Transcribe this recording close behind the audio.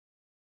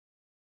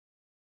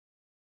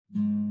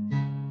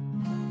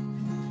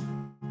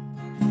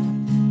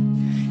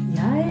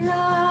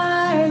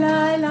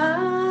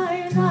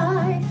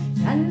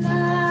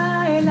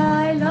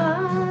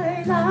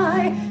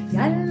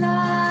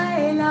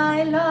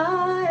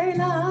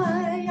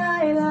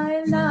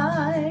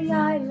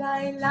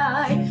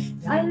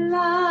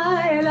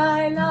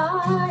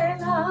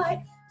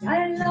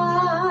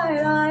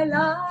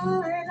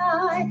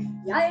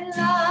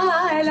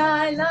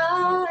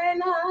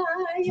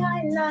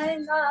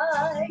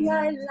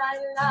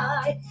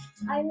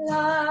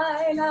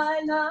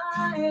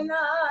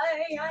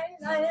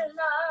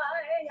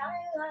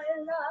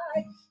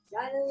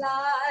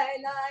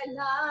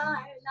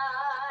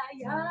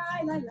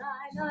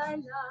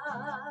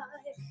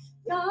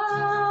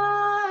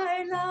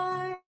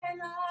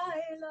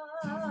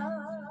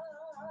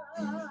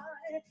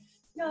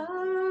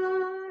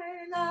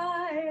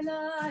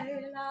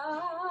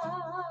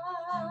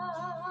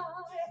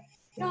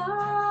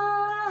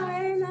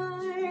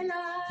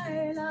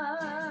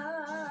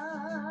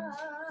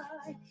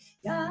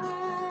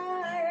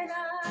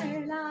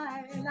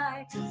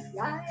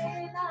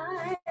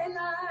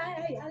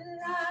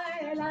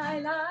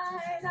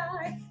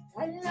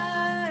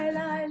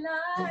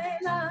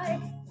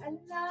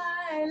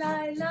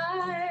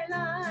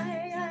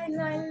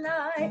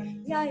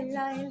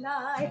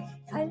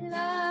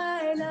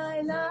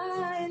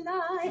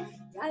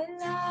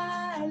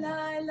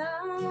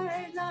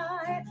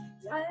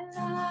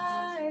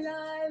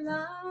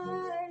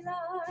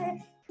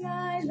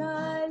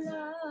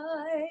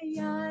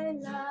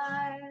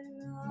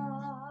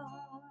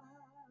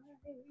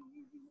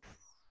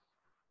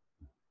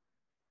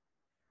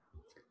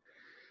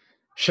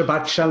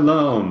Shabbat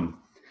Shalom.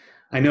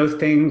 I know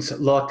things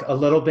look a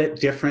little bit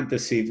different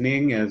this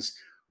evening as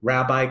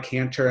Rabbi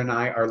Cantor and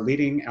I are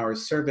leading our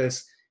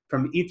service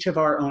from each of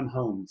our own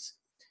homes.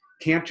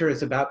 Cantor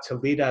is about to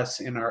lead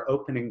us in our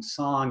opening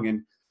song,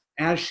 and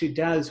as she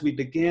does, we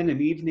begin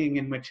an evening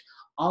in which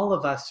all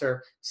of us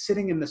are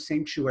sitting in the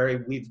sanctuary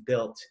we've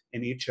built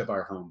in each of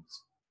our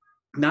homes.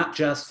 Not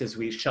just as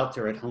we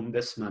shelter at home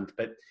this month,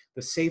 but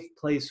the safe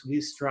place we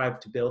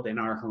strive to build in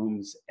our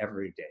homes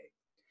every day.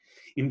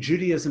 In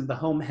Judaism, the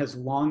home has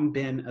long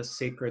been a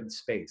sacred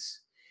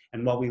space.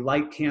 And while we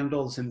light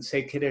candles and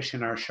say Kiddush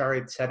in our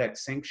Schaarai Zedek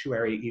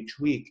sanctuary each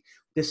week,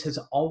 this has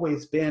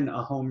always been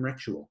a home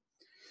ritual.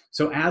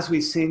 So as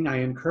we sing, I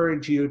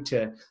encourage you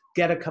to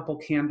get a couple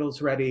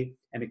candles ready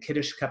and a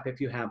Kiddush cup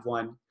if you have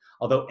one,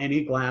 although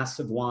any glass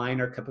of wine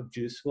or cup of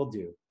juice will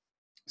do,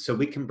 so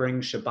we can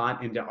bring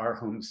Shabbat into our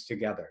homes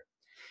together.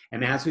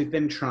 And as we've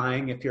been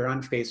trying, if you're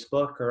on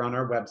Facebook or on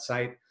our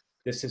website,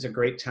 this is a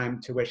great time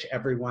to wish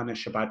everyone a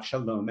Shabbat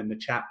Shalom in the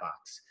chat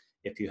box,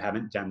 if you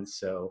haven't done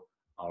so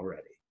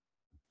already.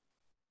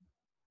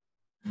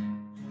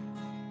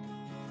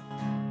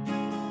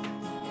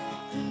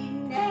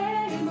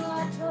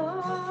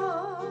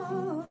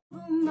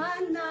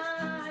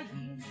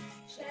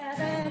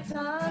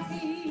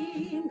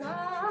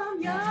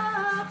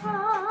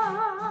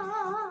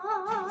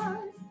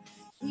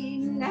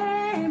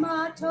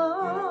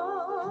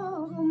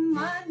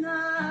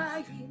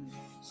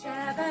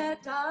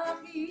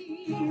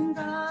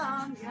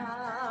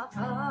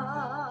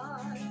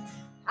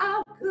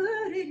 How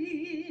good it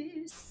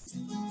is,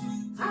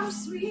 how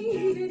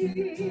sweet it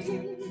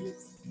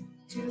is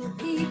to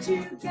be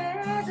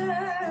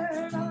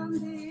together on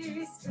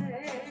this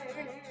day.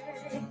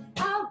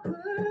 How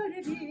good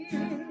it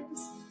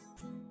is,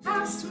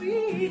 how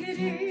sweet it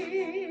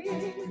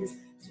is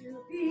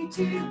to be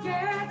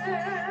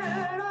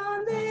together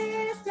on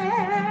this day.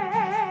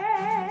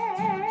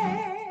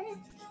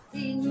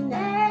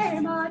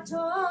 Hine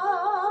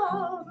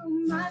matov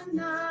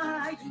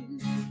manayim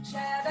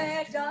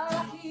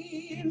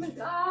shebedachim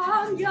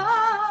gam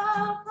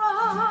yachad.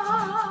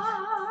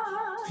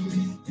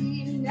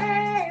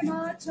 Hine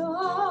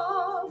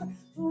matov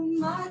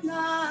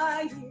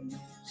manayim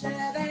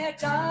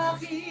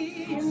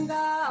shebedachim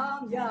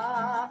gam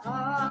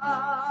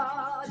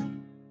yachad.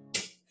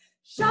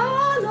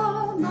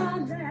 Shalom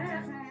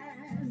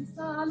aleichem,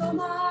 shalom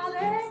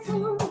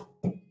aleichem,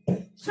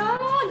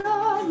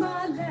 shalom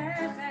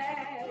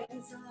aleichem,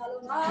 shalom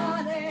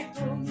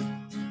aleichem,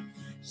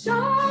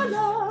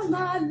 shalom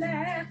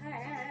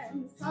aleichem,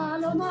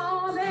 shalom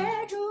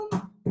aleichem,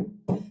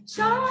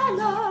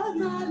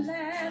 shalom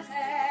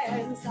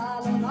aleichem,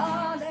 shalom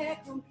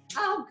aleichem.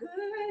 How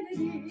good it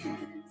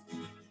is,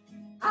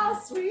 how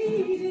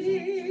sweet it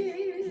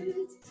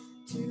is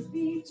to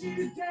be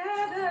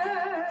together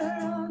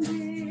on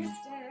this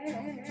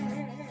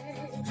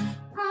day.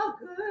 How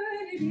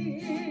good it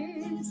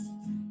is,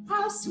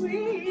 how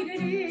sweet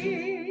it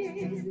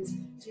is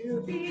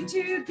to be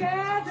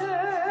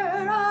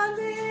together on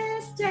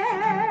this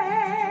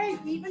day,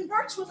 even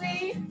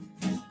virtually.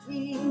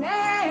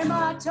 Hine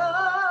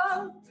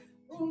matov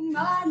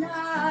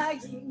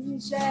umanayim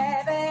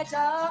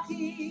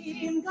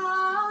shebedachim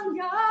gam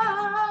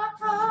yachad.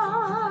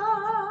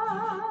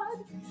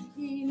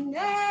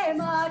 Hine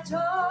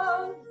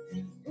matov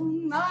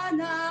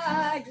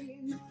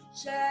umanayim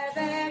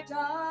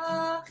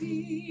shebedachim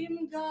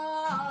שמחים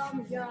גם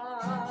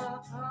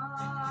יחד.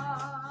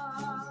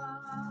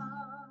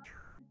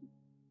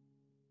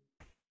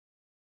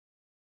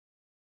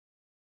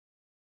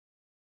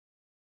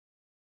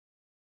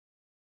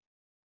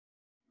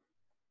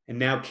 And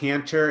now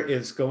Cantor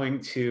is going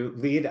to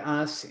lead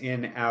us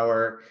in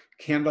our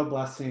candle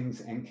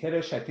blessings and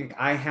Kiddush. I think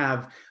I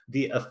have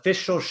the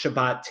official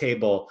Shabbat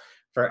table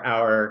for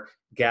our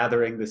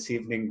gathering this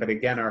evening. But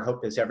again, our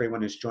hope is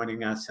everyone is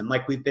joining us. And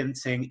like we've been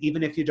saying,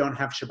 even if you don't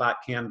have Shabbat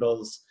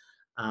candles,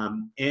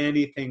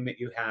 anything that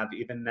you have,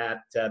 even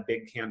that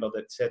big candle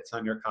that sits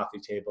on your coffee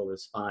table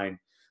is fine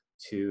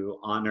to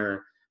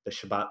honor the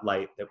Shabbat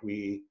light that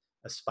we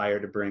aspire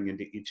to bring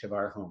into each of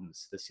our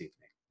homes this evening.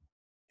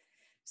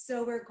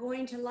 So we're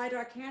going to light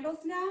our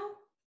candles now.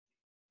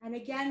 And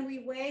again,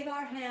 we wave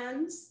our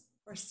hands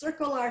or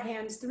circle our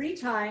hands 3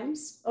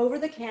 times over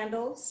the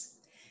candles.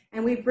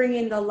 And we bring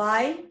in the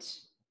light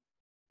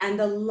and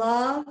the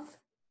love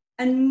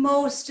and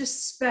most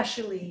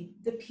especially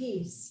the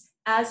peace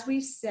as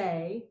we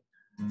say,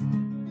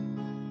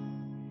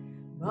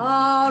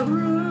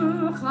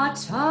 Baruch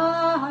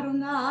atah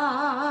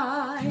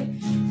Adonai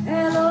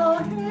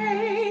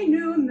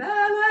Eloheinu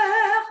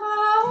melech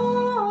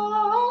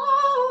haolam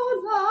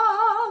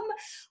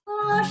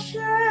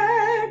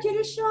asher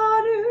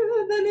kiddushanu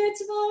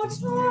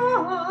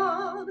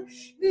b'mitzvotav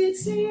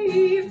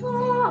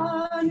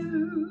v'tzivanu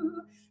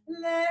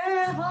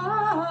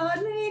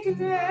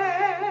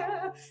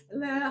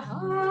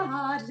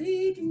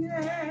להדליק נר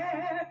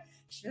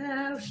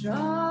של Shabbat.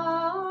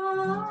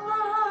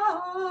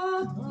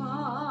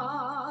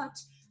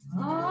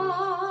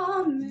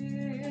 Amen.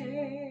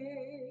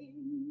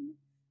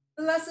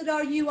 Blessed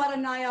are you,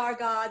 Adonai, our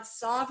God,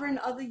 sovereign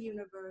of the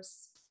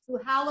universe, who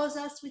hallows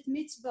us with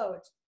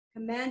mitzvot,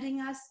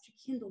 commanding us to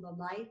kindle the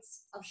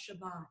lights of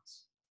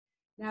Shabbat.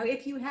 Now,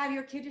 if you have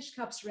your Kiddush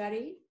cups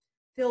ready,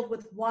 filled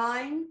with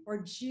wine or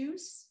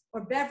juice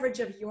or beverage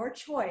of your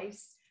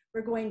choice,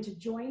 we're going to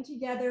join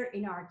together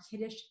in our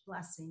Kiddush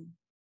blessing.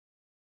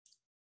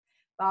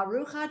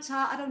 Baruch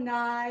atah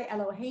Adonai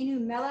Eloheinu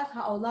melech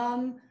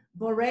haolam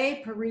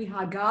borei peri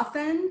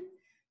hagafen.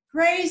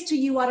 Praise to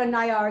you,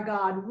 Adonai, our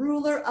God,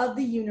 ruler of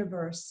the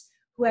universe,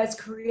 who has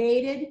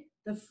created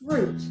the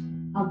fruit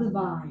of the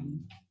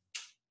vine.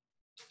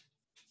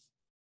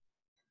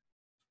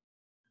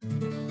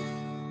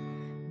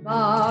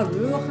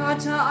 Baruch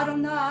atah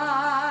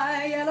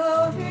Adonai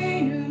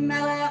Eloheinu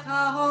melech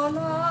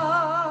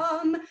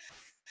haolam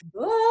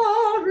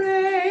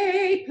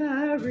borei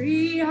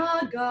peri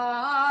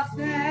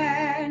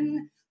hagafen.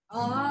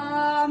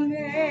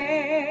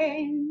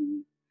 Amen.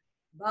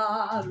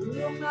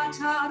 Baruch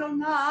atah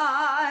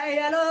Adonai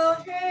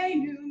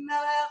Eloheinu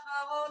melech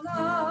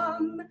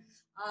haolam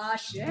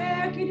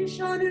asher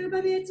kiddushanu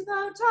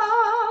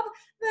b'mitzvotav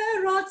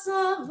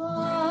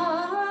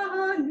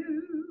v'ratzavanu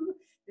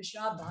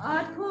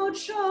Shabbat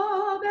kodsho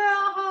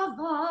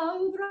be'ahava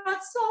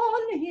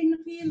u'b'ratzon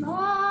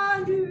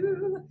hinchilanu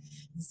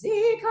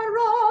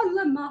zikaron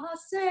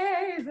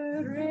l'maaseh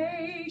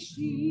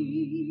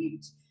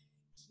v'reishit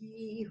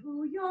ki hu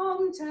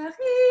yom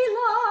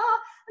tehila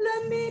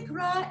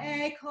l'mikra'e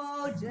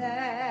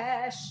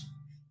kodesh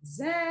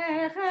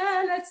zecher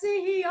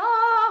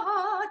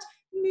letziyat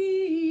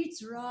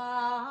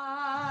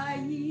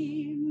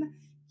Mitzrayim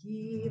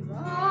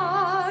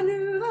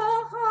kivanu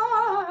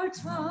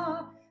v'charta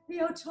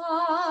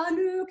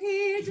Yotanu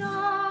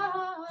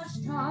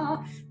kidashta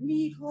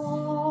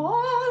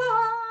mikol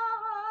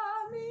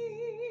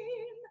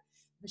amim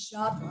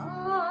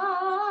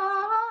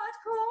v'shabbat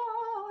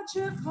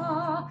kodshecha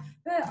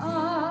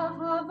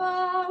be'ahava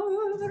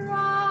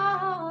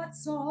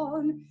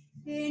u'v'ratzon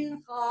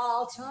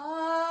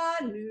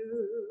hinchaltanu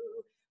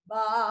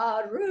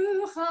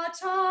Baruch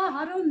atah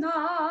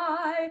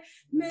Adonai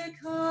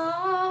mekadesh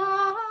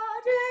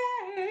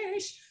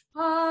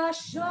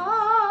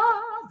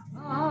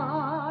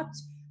HaShabbat.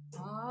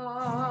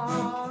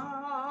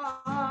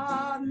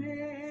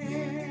 Amen.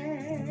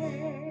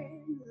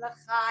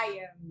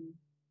 L'chaim.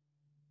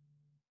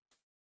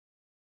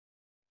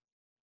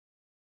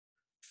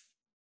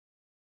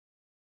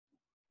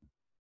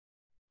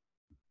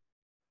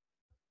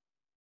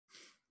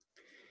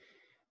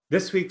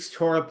 This week's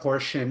Torah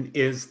portion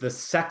is the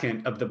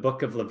second of the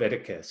book of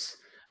Leviticus,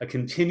 a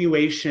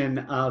continuation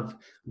of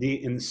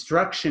the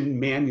instruction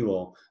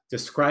manual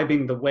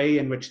describing the way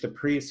in which the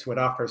priests would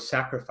offer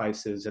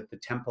sacrifices at the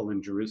temple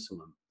in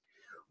Jerusalem.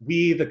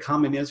 We, the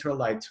common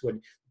Israelites,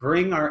 would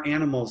bring our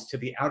animals to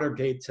the outer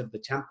gates of the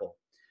temple,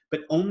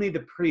 but only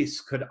the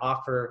priests could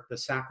offer the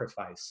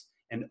sacrifice,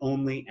 and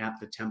only at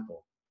the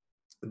temple.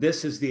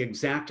 This is the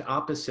exact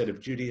opposite of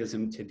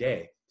Judaism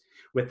today.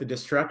 With the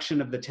destruction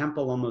of the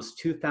temple almost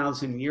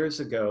 2,000 years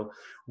ago,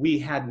 we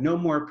had no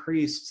more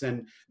priests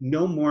and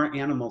no more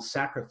animal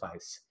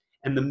sacrifice,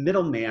 and the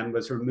middleman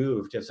was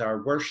removed as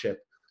our worship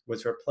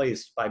was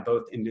replaced by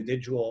both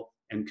individual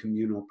and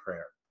communal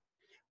prayer.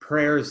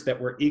 Prayers that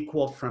were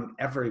equal from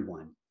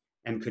everyone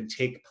and could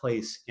take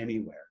place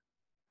anywhere.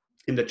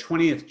 In the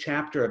 20th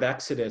chapter of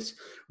Exodus,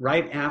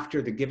 right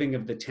after the giving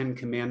of the 10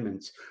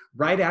 Commandments,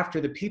 right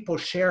after the people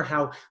share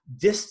how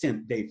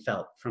distant they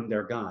felt from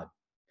their God,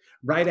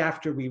 right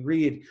after we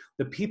read,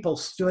 the people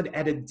stood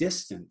at a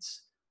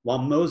distance while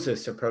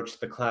Moses approached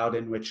the cloud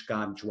in which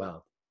God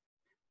dwelled.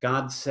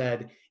 God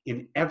said,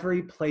 in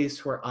every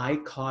place where I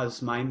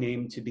cause my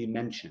name to be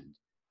mentioned,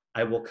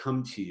 I will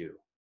come to you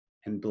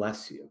and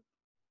bless you.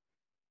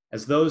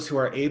 As those who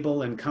are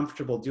able and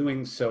comfortable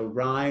doing so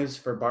rise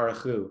for Baruch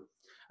Hu,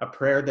 a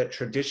prayer that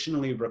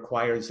traditionally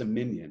requires a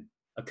minyan,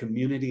 a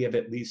community of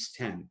at least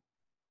 10,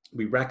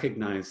 we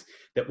recognize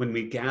that when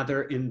we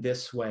gather in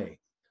this way,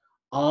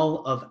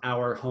 all of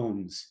our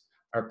homes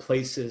are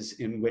places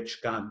in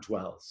which God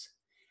dwells,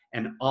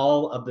 and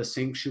all of the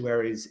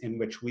sanctuaries in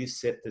which we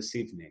sit this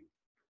evening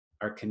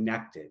are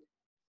connected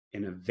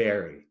in a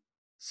very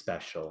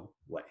special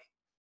way.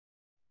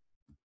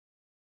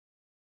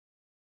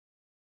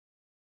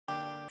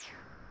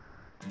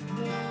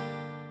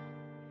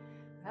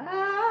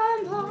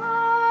 Am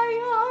I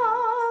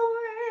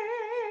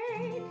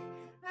awake?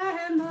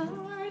 Am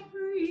I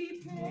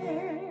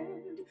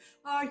prepared?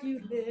 Are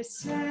you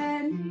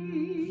listening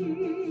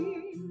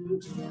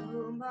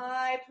to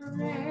my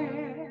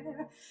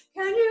prayer?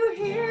 Can you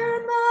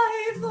hear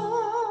my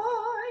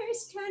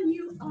voice? Can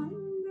you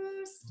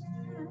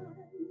understand?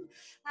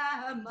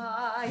 Am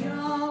I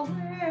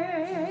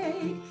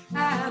awake?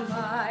 Am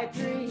I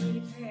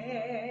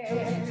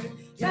prepared?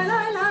 La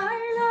la la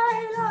la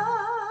la,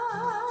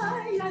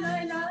 la la la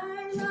la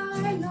la,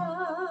 la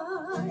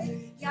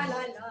la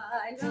la la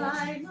la, la la la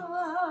la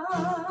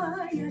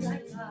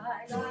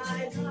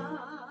la.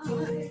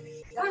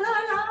 La la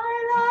la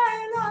la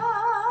la,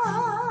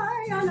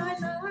 la la la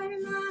la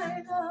la,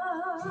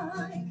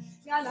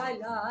 la la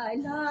la la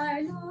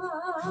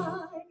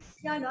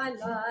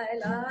la, la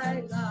la la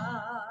la.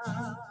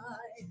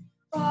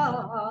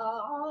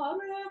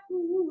 Baruch Hu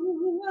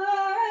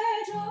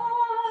et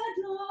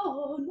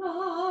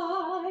Adonai,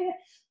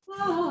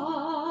 HaMevorach.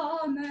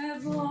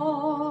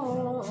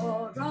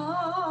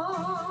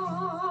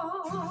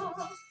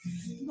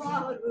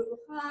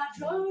 Baruch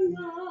Adonai,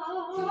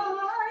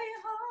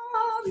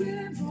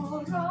 HaMevorach,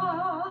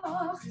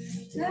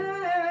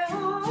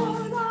 Le'olam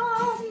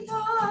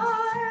va'ed,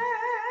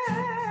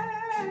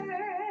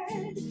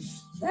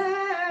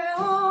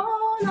 Le'olam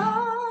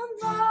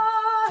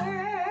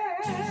va'ed.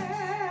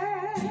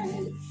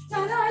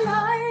 La la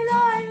la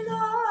la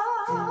la,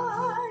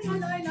 la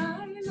la la la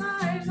la,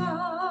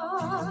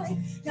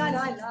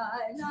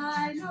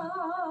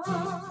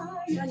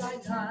 la la la la la, la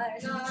la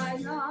la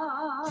la la.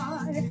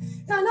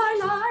 La la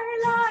la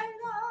la la,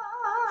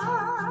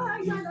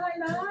 la la la la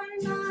la,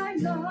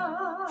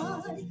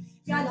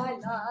 la la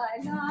la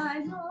la la,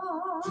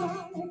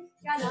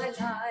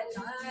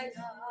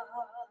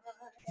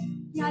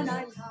 la la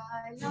la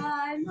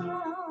la la,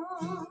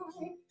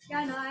 la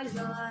la la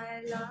la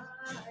la, la la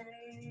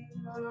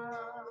la la la.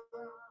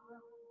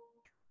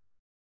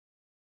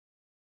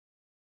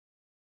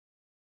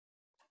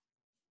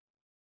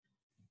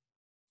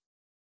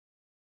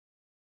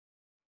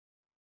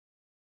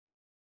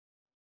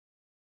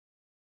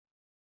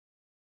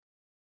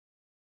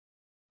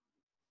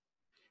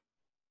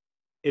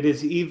 It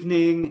is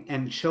evening,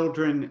 and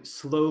children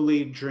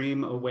slowly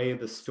dream away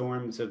the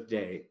storms of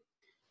day.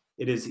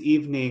 It is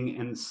evening,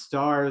 and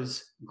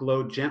stars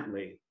glow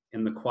gently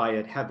in the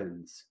quiet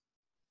heavens.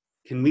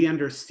 Can we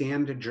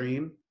understand a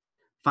dream?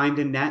 Find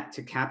a net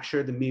to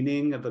capture the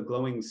meaning of a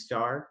glowing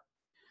star?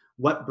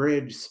 What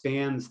bridge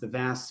spans the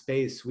vast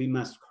space we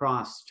must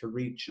cross to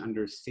reach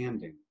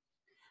understanding?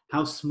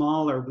 How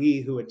small are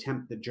we who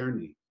attempt the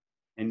journey,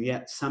 and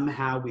yet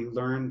somehow we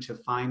learn to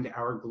find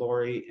our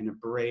glory in a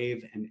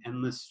brave and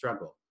endless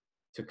struggle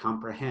to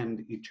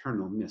comprehend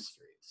eternal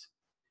mysteries.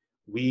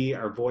 We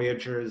are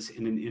voyagers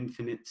in an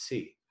infinite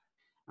sea,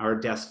 our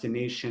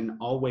destination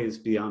always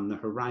beyond the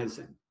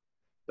horizon,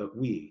 but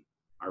we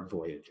are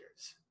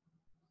voyagers.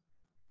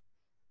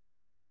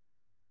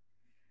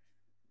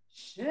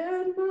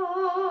 Shema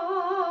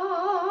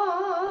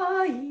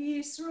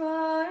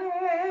Yisrael,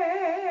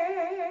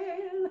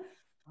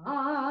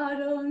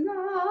 Adonai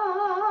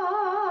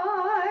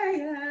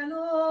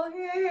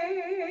Eloheinu,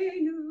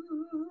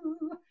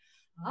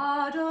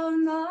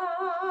 Adonai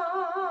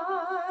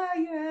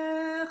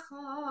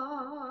Echad,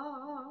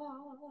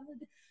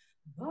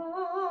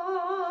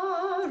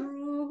 Baruch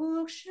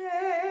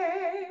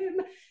Shem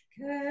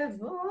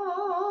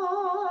Kevod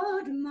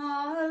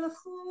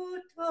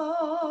Malchuto,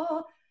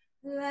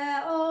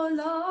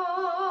 Le'olam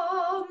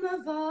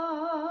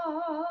va'ed.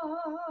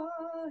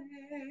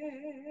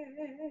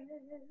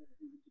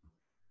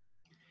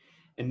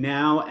 And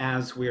now,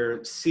 as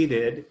we're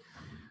seated,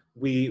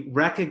 we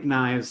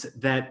recognize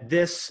that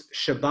this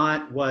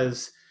Shabbat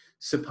was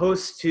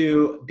supposed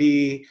to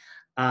be,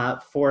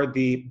 for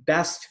the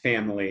Best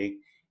family,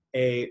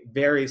 a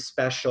very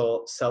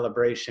special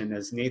celebration,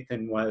 as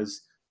Nathan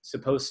was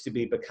supposed to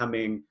be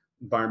becoming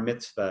bar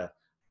mitzvah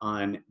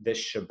on this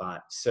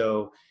Shabbat.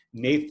 So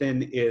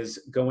Nathan is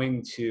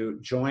going to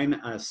join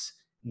us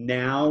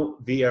now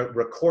via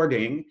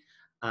recording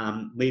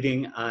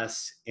leading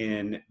us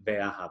in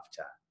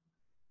Ve'ahavta.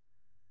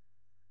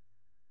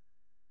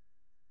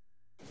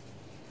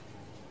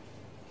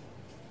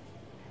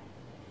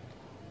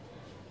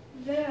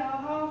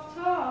 ואהבת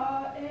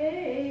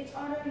את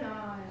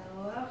אדוני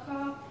אלוהיך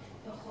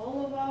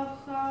בכל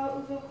לבבך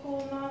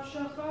ובכל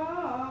נפשך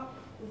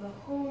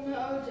ובכל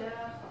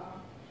מאודיך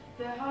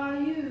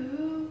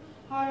והיו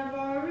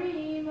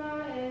הדברים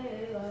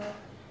האלה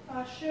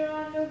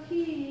אשר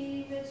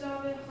אנוכי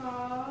מצווך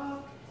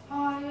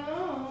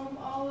היום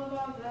על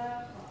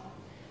לבביך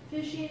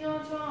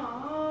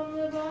ושיננתם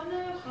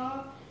לבניך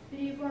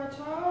ודיברת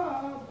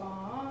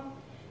בם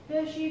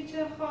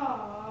בשבתך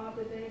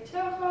בביתך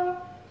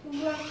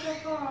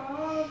ובלכתך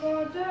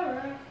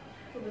בדרך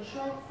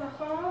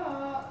ובשוכבך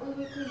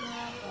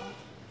ובקומך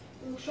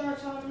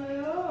וקשרתם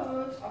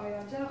להיות על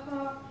ידיך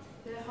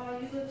והיו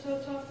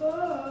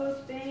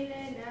לטוטפות בין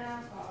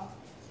עיניך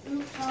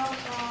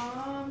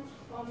וכתבתם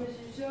על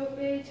מזוזות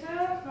ביתך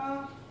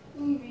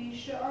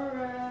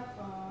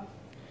ובשעריך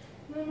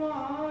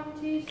למען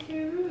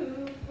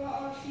תזכרו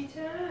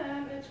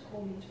ועשיתם את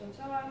כל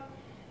מצוותיי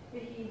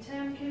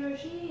והייתם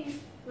קדושים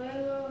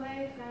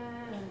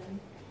לאלוהיכם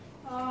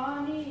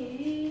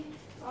אני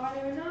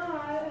אדוני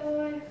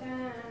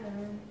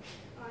אלוהיכם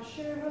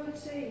אשר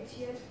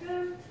הוצאתי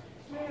אתכם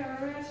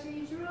מארץ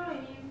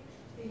מצרים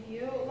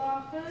להיות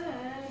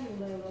לכם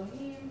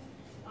לאלוהים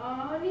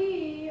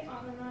אני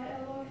אדוני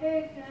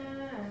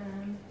אלוהיכם.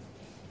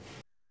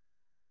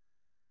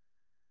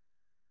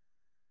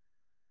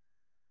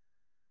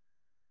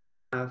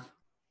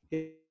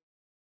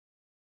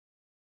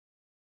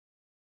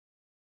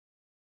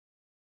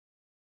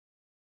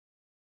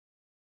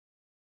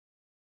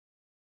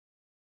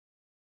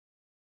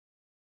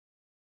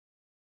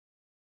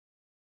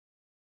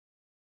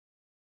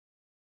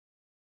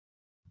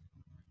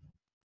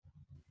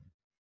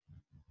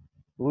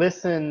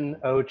 Listen,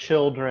 O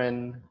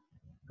children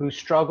who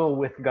struggle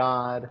with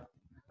God.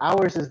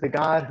 Ours is the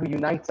God who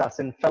unites us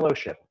in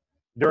fellowship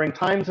during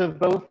times of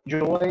both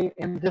joy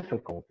and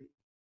difficulty.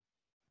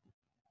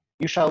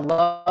 You shall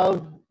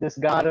love this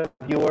God of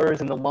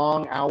yours in the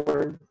long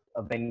hours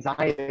of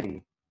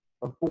anxiety,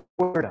 of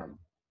boredom,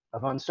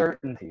 of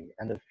uncertainty,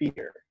 and of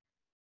fear.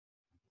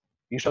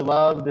 You shall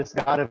love this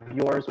God of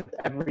yours with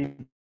every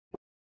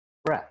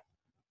breath.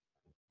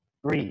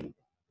 Breathe,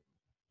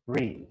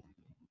 breathe.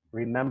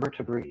 Remember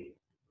to breathe.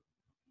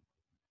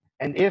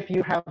 And if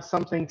you have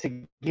something to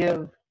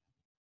give,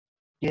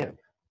 give.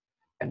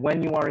 And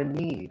when you are in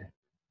need,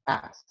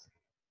 ask.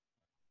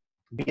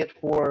 Be it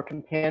for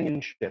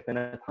companionship in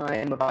a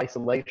time of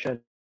isolation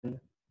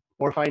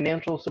or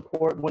financial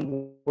support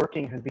when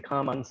working has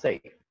become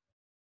unsafe.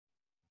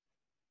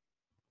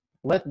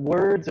 Let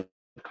words of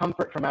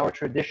comfort from our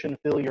tradition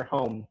fill your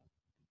home.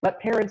 Let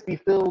parents be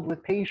filled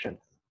with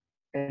patience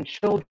and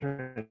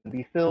children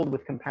be filled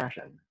with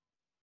compassion.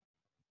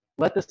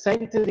 Let the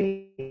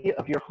sanctity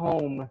of your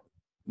home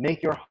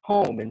make your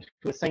home into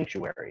a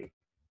sanctuary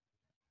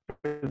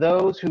for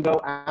those who go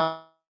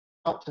out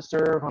to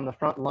serve on the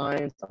front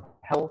lines of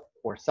health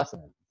or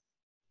sustenance.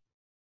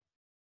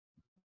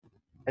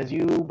 As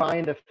you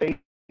bind a face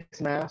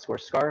mask or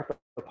scarf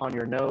upon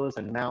your nose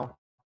and mouth,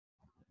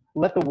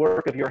 let the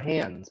work of your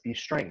hands be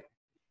strength,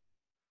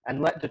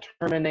 and let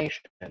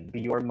determination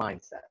be your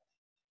mindset.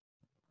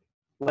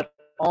 Let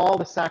all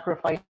the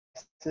sacrifices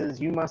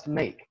you must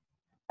make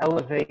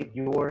elevate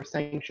your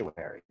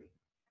sanctuary,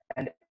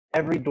 and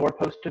every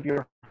doorpost of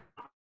your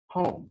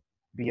home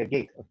be a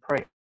gate of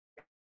prayer.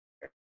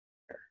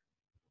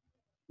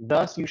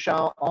 Thus you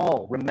shall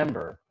all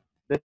remember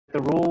that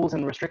the rules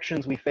and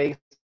restrictions we face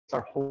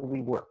are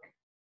holy work,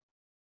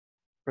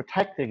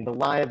 protecting the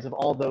lives of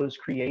all those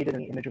created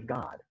in the image of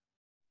God.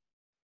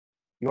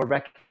 Your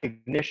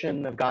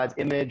recognition of God's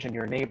image in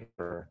your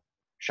neighbor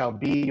shall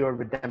be your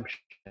redemption,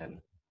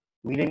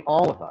 leading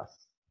all of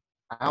us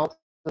out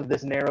of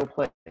this narrow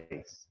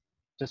place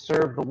to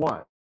serve the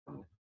one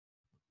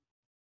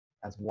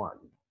as one.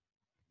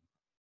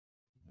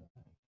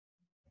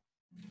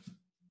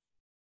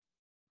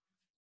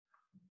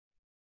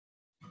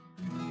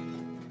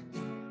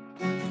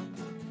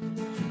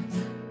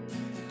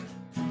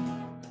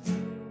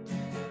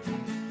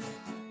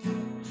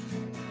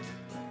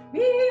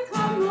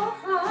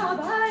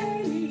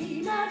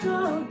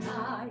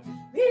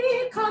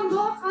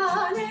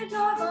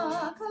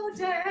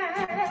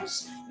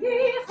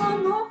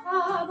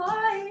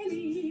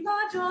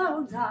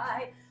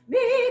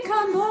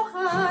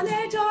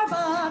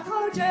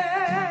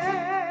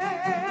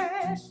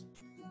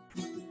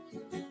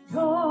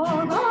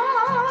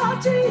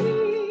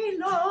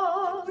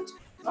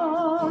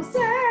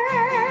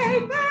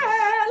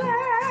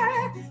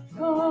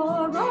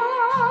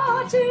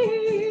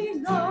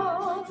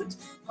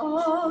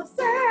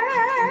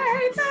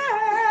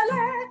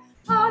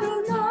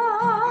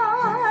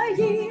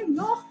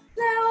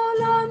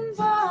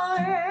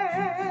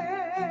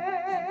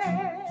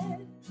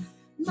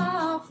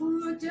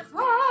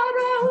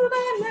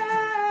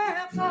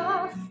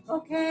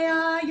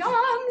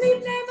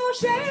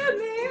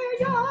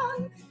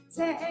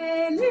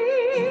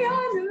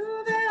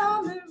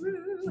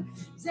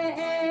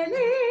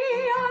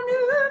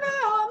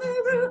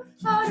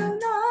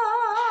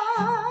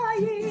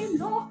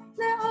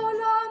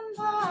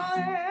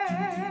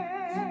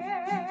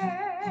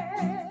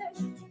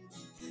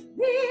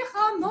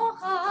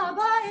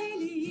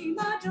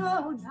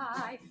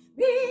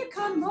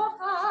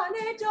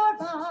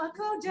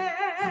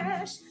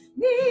 בקודש,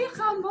 מי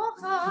כמוך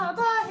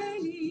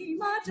באלים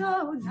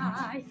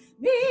אדוני,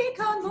 מי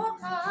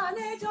כמוך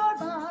נדור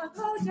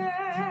בקודש.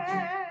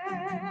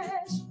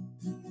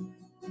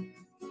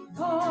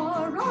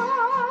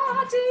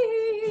 תורת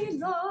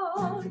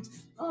אילות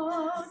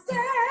עושי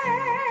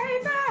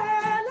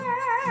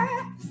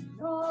מלך,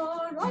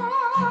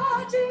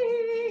 תורת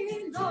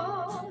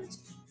אילות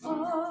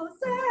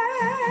עושי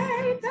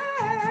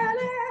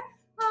מלך,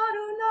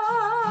 אדוני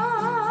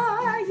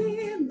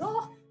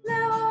ימלוך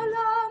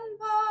לעולם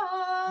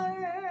ועד.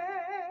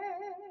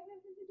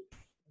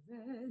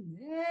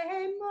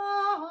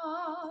 ונאמר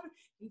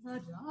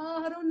ידע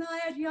אדוני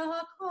את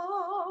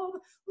יעקב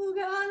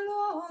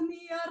וגאלו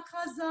מיד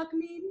חזק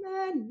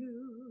ממנו,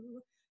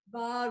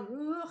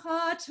 ברוך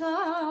אתה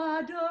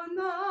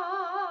אדוני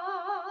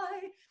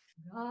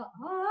גאל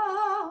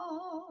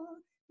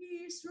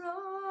ישראל.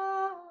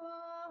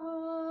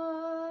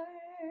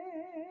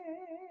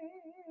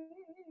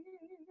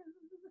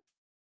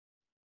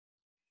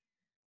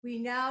 We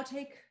now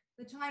take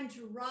the time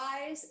to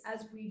rise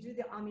as we do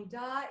the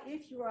Amidah.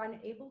 If you are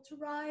unable to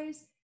rise,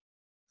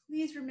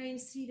 please remain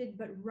seated,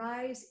 but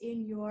rise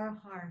in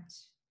your heart.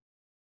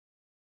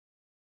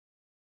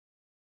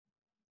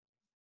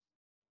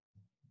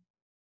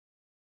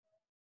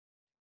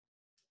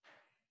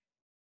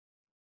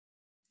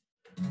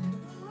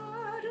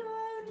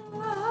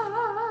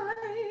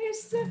 Adonai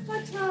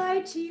sifatai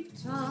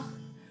tiftach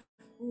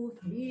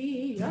ufi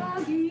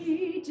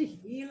yagid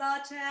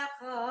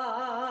hilatecha.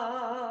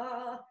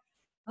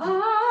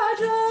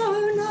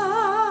 Adonai,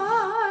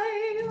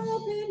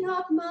 open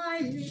up my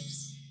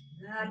lips,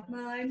 that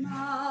my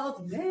mouth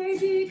may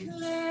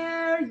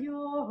declare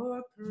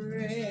your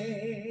praise.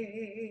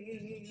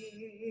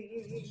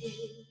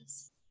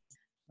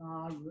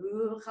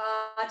 Baruch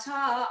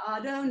atah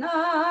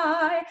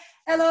Adonai,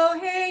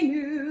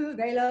 Eloheinu,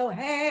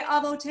 Elohei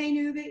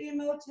Avotenu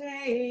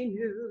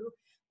ve'imotenu,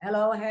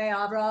 Elohei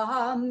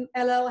Abraham,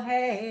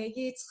 Elohei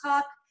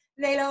Yitzchak,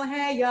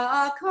 Elohei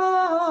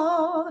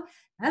Yaakov,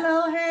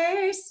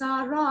 Elohei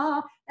Sarah,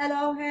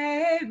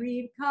 Elohei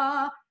Rivka,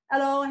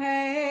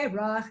 Elohei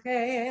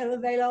Rachel,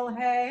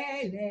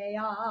 Elohei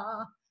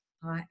Leah,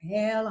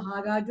 Ha'el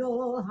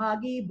Hagadol,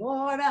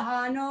 Hagibor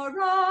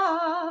Hanora,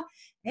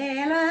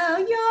 El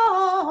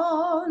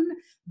Elyon,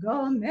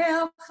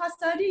 Gomer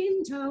Chasadim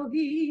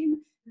Tovim,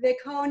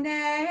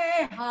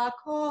 V'konei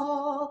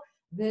Hakol,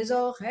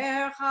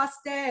 V'zocher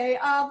Chasdei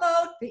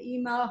Avot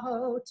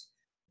V'imahot,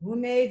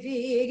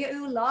 U'mevii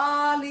geula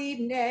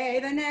libnei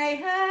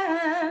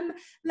v'neihem,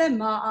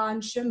 Lema'an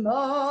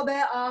shemo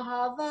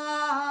be'ahava,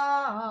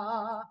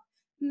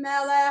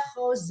 Melech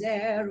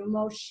Ozer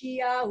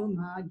u'Moshia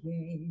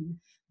u'Magen,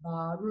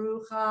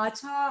 Baruch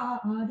atah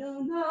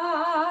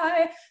Adonai,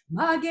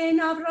 Magen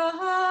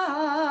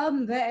Avraham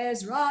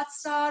ve'ezrat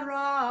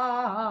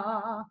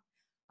Sarah.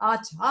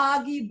 Atah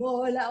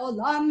gibor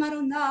le'olam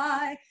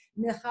Adonai,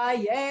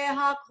 Mechaye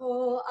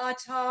hakol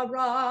atah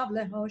rav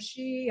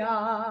lehoshia.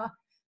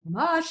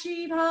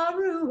 Mashiv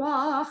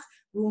haruach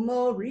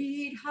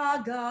u'morid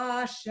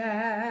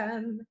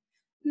hagashem.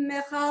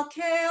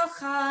 Mechalkel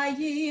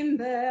chayim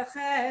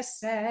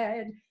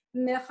bechesed,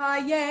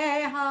 Mechaye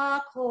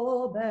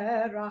hakol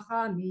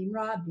berachamim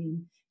rabim.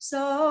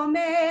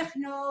 Somech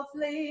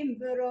noflim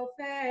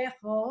v'rofei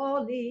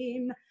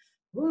cholim,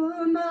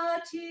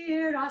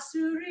 U'matir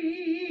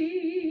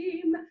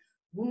asurim,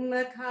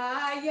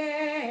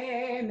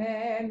 U'mekayem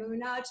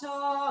emunato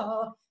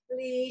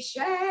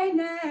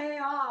l'shenei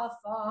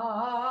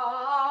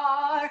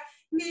afar.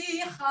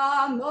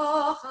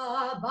 Michamocha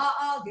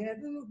ba'al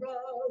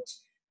gevurot,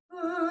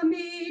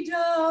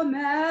 U'mido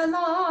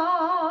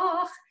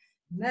melach,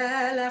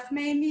 Melech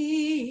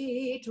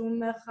memit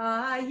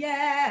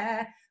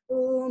u'mechayeh,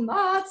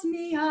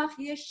 U'matzmiach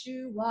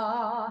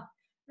Yeshua.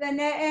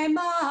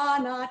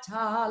 V'ne'eman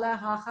atah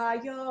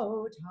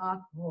lehachayot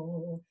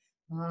hakol,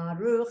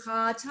 Baruch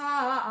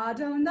atah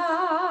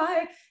Adonai,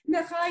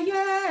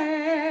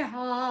 Mechayeh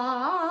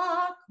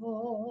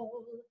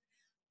hakol.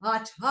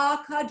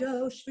 Atah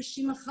kadosh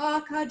v'shimcha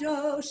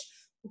kadosh,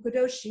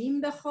 U'kadoshim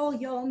b'chol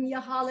yom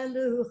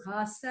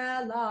yahalelucha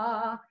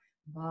selah.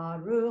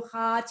 Baruch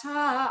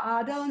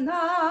atah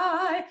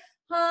Adonai,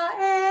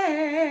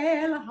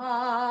 Ha'el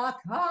HaKadosh.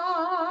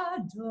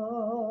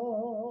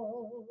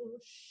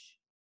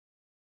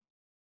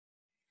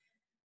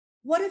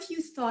 What if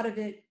you thought of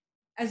it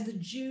as the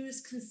Jews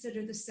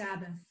consider the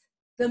Sabbath,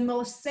 the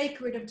most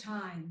sacred of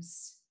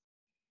times?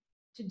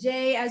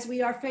 Today, as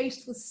we are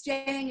faced with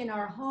staying in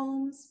our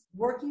homes,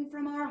 working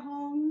from our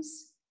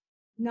homes,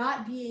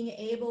 not being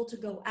able to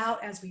go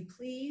out as we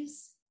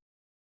please,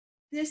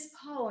 this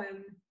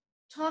poem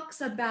talks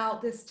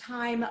about this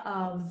time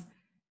of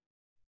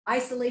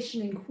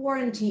isolation and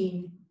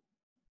quarantine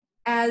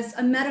as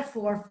a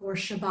metaphor for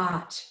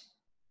Shabbat.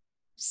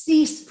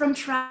 Cease from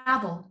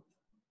travel.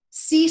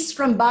 Cease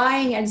from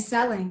buying and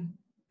selling.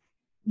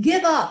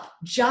 Give up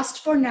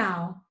just for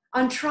now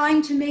on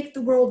trying to make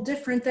the world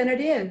different than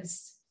it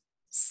is.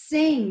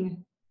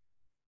 Sing,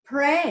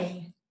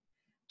 pray,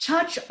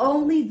 touch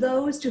only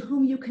those to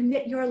whom you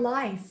commit your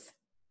life.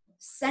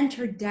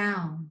 centered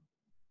down.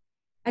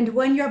 And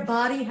when your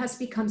body has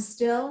become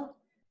still,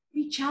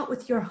 reach out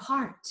with your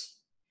heart.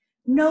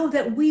 Know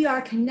that we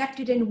are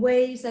connected in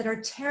ways that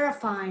are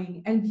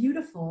terrifying and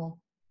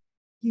beautiful.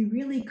 You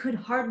really could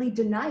hardly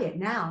deny it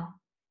now.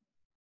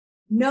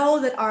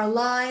 Know that our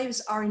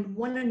lives are in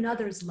one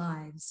another's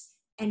lives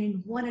and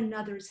in one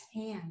another's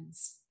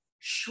hands.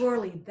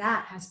 Surely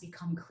that has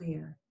become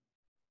clear.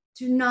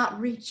 Do not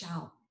reach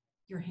out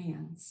your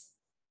hands.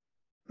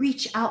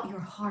 Reach out your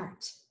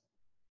heart.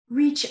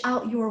 Reach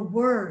out your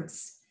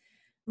words.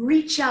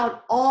 Reach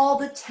out all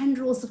the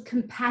tendrils of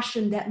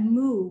compassion that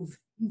move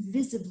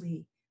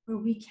invisibly where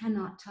we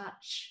cannot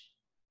touch.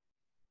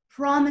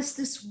 Promise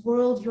this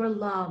world your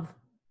love,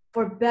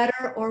 for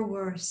better or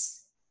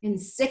worse, in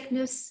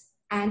sickness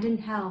and in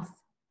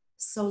health,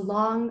 so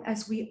long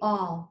as we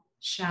all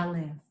shall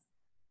live.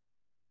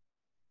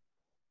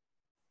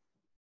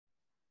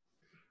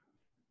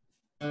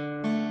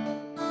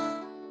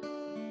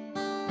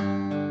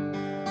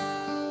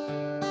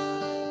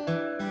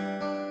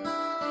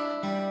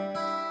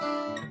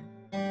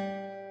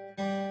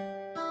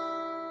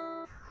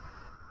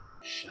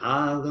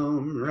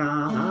 Shalom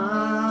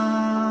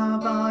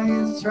Rabbi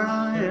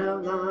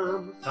Yisrael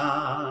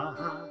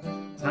Amcha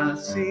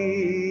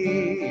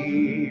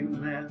Tasim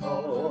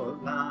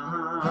Le'olam.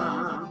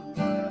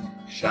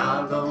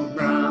 Shalom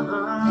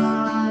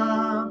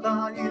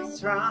Rabbi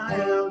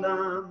Yisrael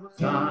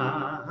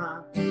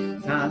Amcha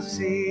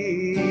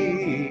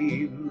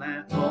Tasim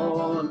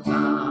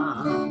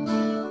Le'olam.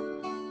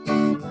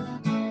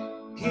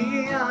 Ki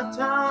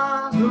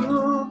atahu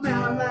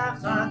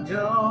melech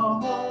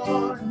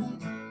adon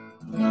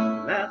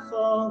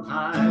Lechol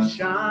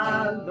HaShalom.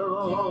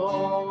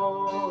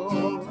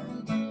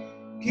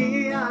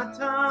 Ki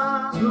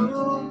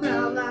atahu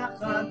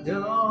melech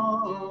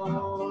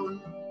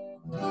adon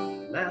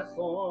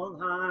Lechol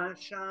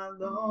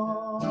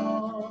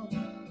HaShalom.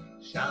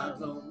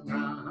 Shalom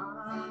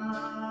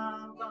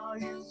Rabbi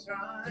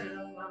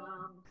Yisrael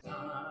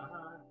Amcha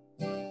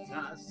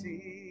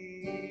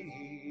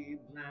Tasim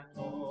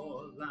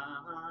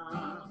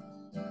Le'olam.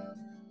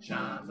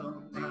 Shalom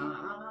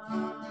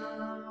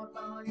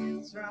Rabbi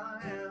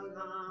Yisrael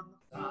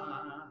Amcha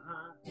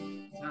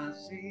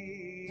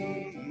Tasim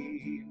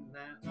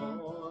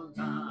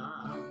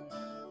Le'olam.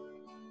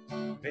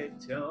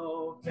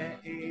 V'tov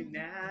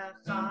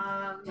ve'einecha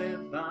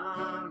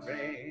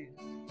levarech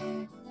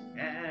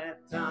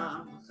et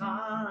Amcha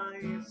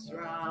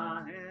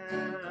Yisrael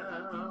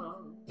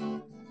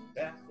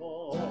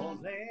bechol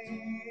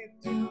lev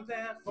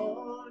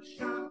uvechol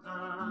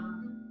sha'a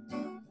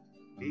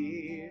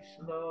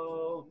bishlomecha.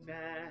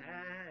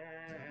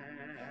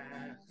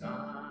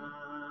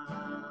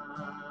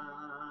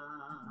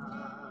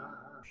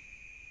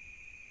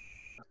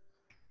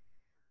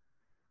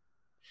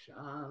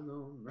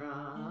 Shalom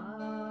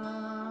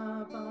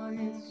Rabbi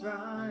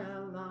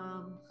Yisrael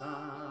Amcha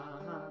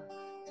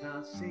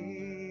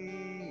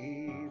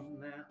Tasim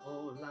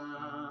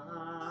Le'olam.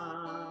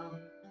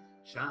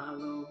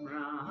 Shalom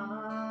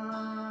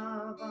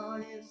Rabbi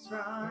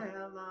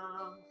Yisrael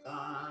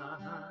Amcha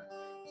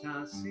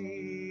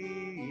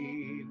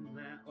Tasim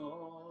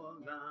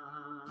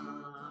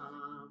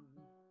Le'olam.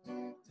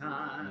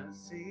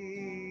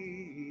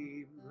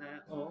 Tasim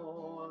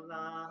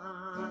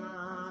Le'olam.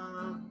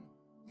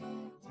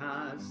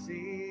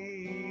 Tasim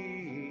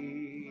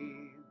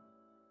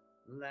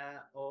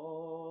Le'olam.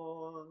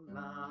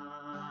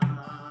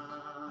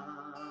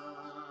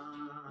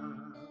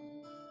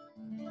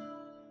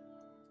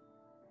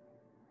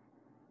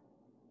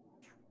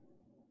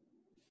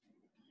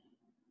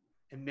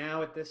 And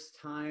now at this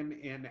time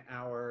in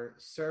our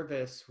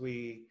service,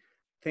 we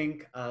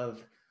think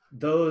of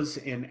those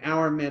in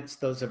our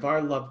midst, those of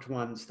our loved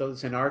ones,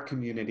 those in our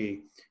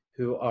community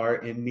who are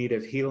in need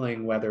of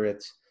healing, whether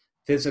it's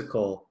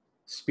physical,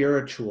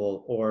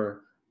 spiritual,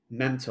 or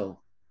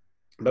mental.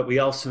 But we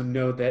also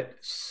know that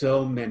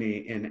so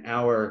many in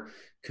our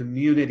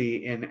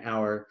community, in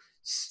our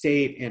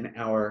state, in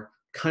our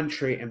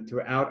country, and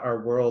throughout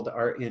our world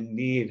are in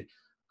need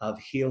of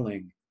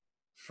healing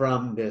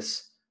from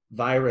this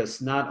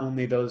virus, not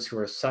only those who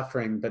are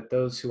suffering, but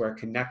those who are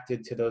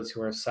connected to those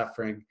who are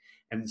suffering,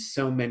 and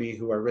so many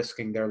who are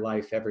risking their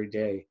life every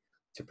day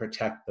to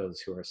protect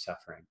those who are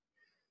suffering.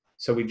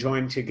 So we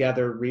join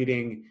together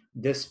reading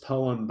this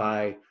poem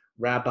by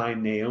Rabbi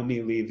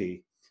Naomi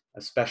Levy,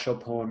 a special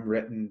poem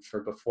written for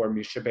before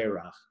Misha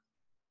Berach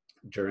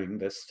during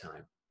this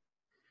time.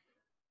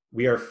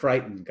 We are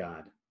frightened,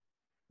 God,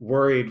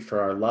 worried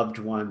for our loved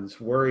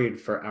ones, worried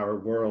for our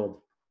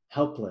world,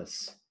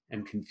 helpless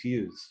and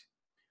confused.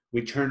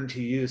 We turn to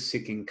you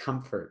seeking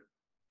comfort,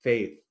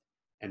 faith,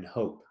 and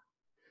hope.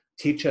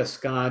 Teach us,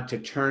 God, to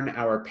turn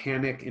our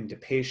panic into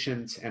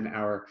patience and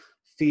our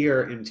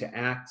fear into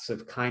acts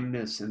of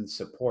kindness and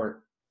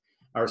support.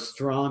 Our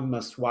strong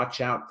must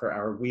watch out for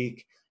our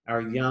weak.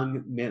 Our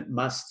young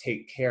must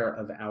take care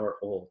of our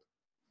old.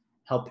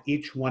 Help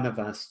each one of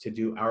us to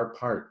do our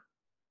part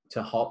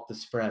to halt the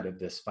spread of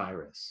this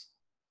virus.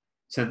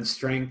 Send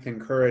strength and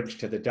courage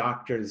to the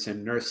doctors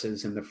and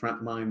nurses in the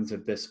front lines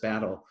of this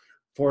battle.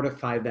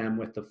 Fortify them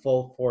with the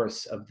full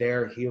force of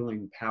their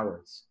healing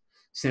powers.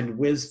 Send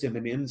wisdom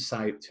and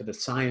insight to the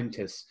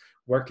scientists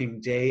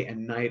working day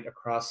and night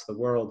across the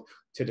world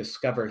to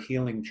discover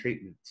healing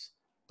treatments.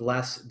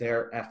 Bless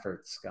their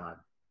efforts, God.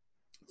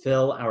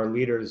 Fill our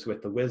leaders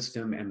with the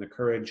wisdom and the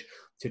courage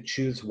to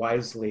choose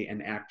wisely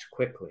and act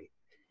quickly.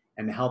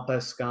 And help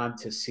us, God,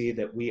 to see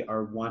that we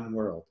are one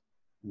world,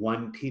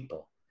 one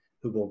people,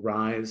 who will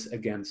rise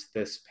against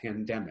this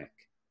pandemic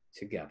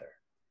together.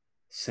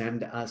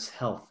 Send us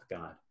health,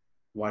 God.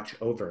 Watch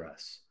over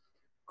us.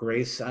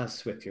 Grace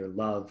us with your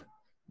love.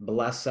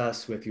 Bless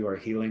us with your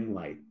healing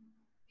light.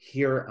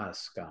 Hear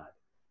us, God.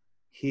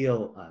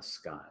 Heal us,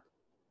 God,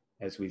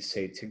 as we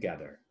say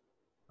together,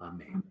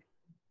 Amen.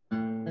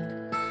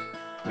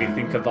 We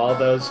think of all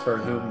those for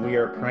whom we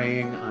are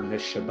praying on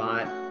this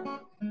Shabbat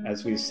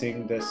as we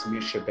sing this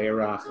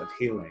Mishaberach of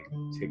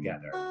healing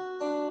together.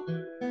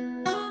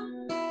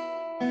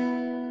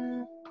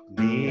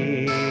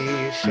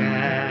 Mishaberach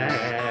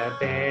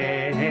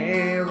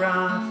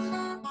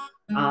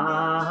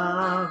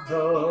Avotenu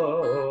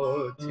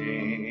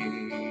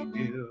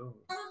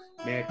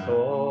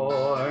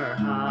Mekor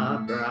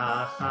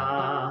HaBracha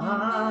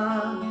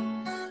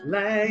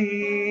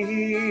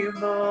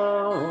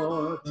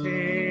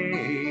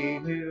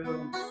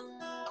Leimotenu.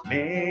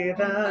 May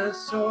the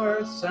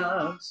source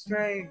of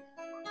strength,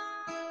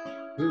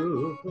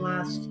 who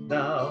blessed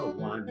the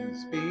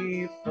ones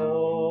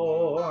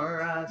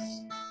before us,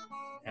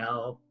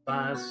 help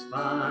us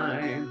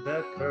find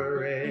the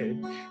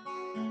courage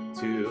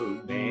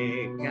to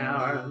make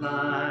our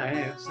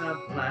lives a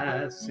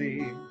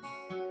blessing,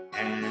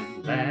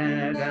 and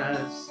let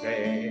us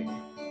say,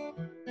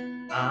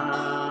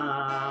 Amen.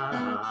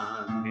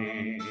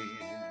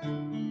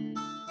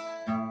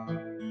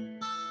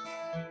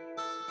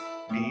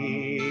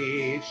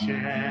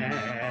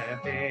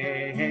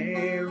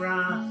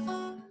 Mishaberach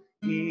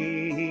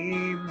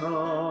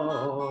Imotenu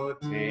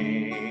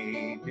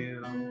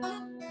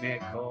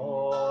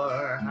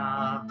Mekor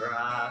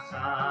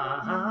HaBracha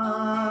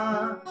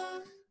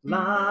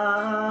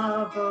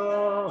Lavotenu.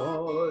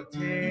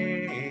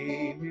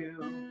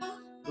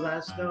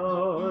 Bless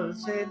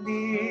those in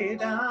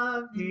need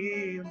of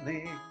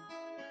healing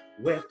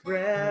with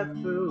refuah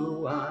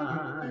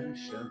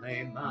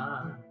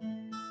shalema,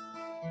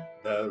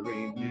 the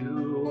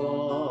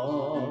renewal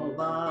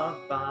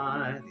of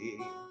body,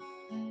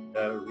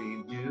 the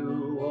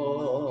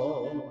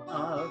renewal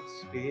of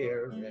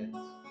spirit,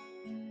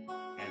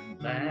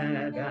 and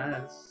let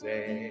us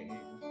say,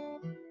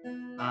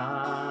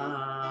 Amen.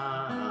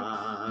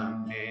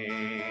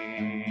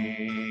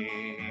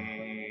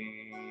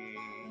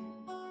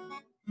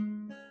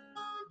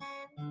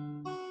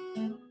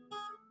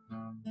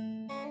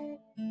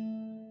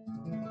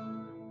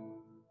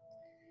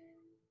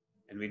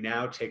 And we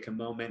now take a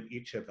moment,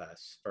 each of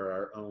us, for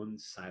our own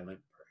silent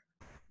prayer.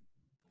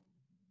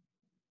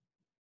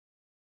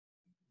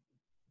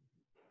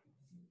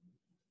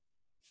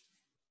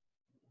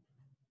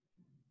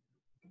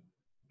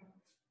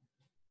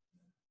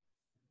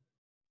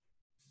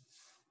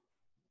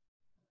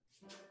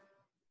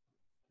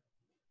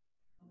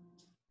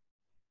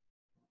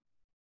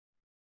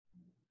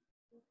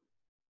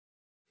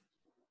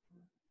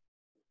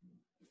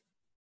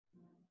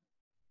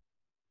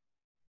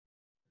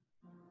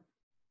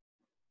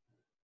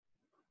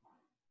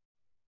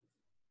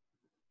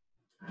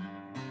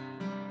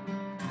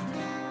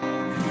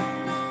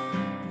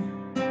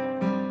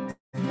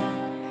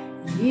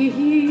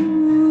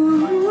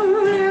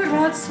 Yihiul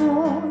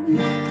ratzon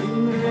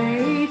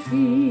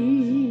imrefi,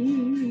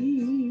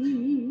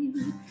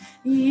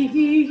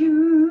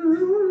 Yihiul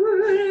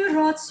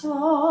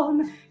ratzon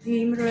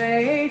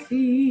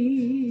imrefi,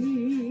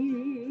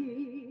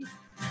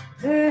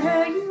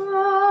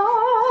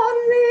 ve'yon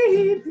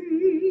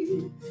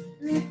libi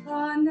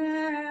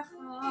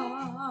lefanecha,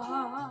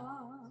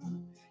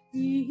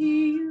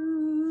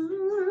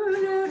 Yihiul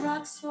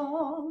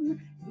ratzon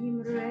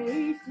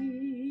imrefi.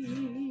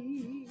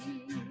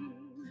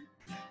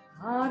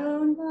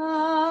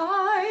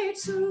 Adonai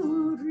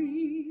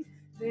tzuri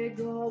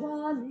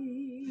ve'goali,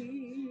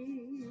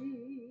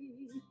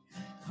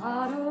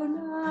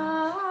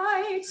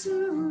 Adonai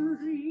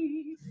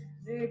tzuri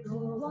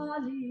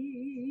ve'goali.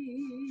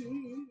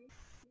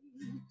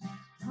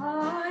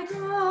 My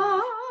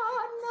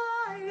God,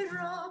 my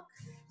rock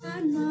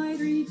and my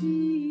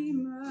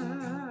redeemer,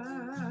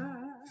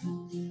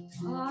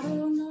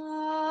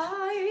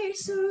 Adonai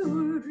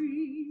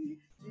tzuri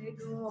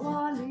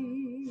ve'goali.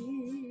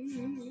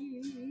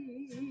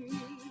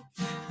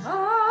 My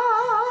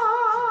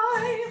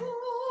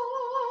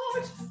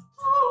heart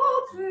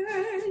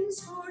opens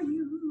for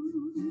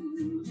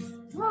you,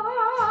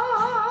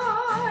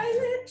 my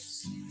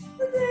lips,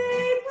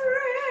 they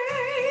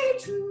pray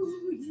to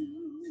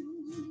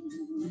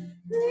you.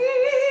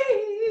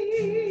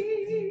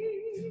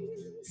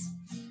 Please,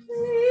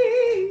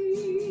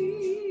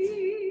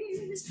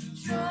 please,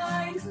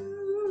 shine through.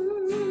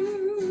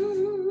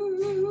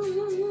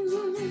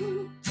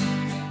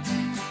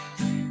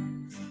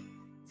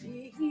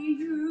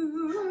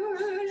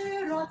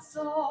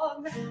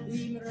 song,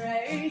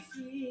 Imre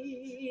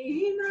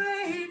fi,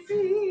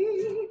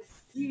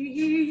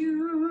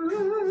 Yule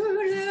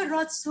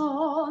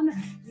Ratson,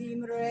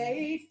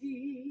 Imre fi,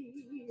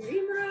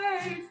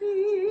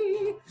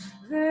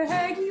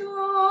 Vegion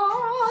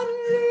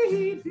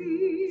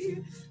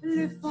libi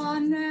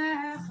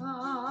lefanecha,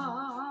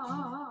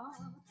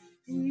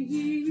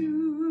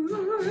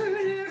 Yule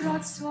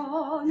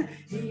Ratson,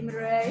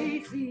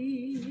 Imre fi.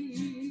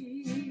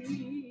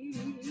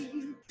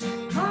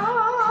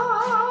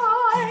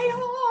 My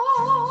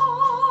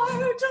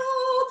heart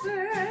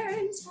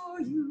opens for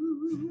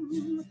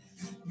you.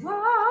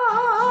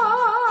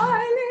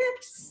 My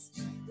lips,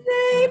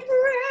 they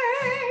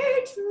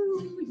pray to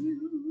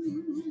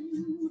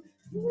you.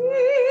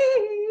 Please,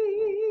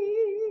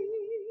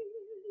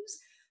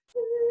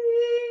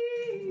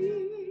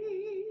 please,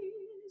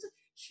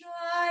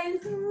 shine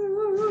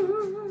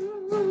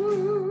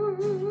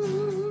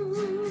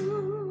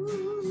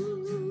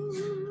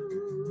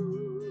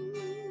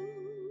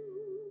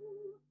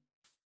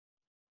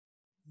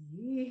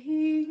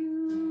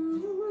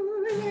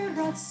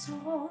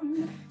Ratson,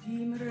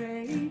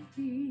 Imre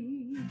fi,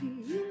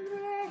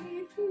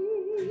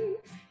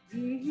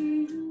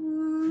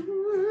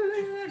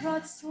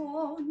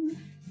 Ratson,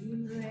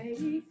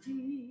 Imre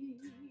fi,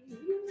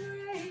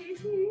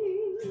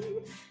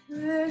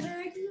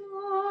 Legion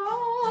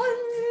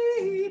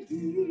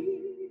libi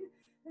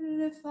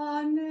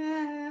lefanecha,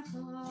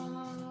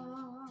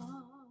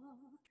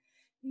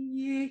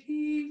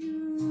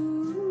 Yehiyule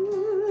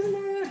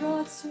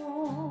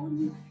Ratson,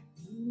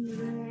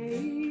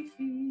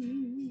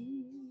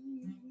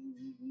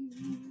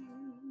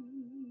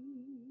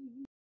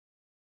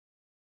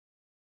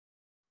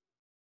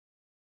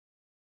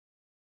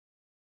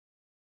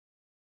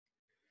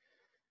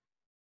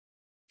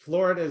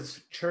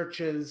 Florida's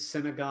churches,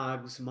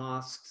 synagogues,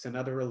 mosques, and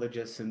other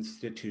religious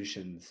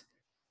institutions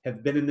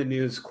have been in the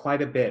news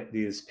quite a bit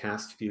these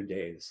past few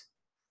days.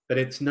 But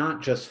it's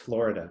not just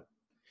Florida.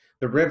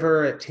 The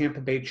River at Tampa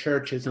Bay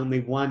Church is only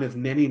one of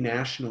many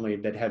nationally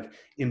that have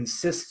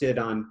insisted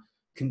on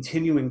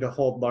continuing to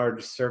hold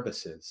large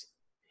services.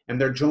 And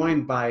they're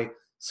joined by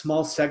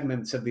small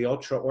segments of the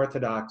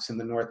ultra-Orthodox in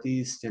the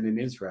Northeast and in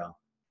Israel,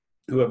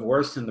 who have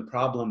worsened the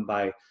problem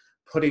by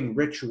putting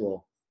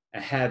ritual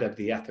ahead of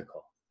the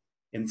ethical,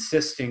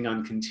 insisting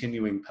on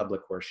continuing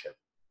public worship.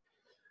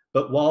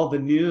 But while the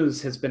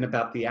news has been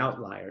about the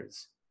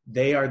outliers,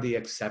 they are the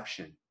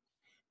exception.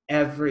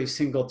 Every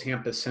single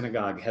Tampa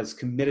synagogue has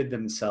committed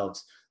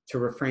themselves to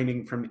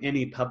refraining from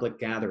any public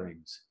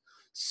gatherings.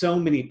 So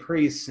many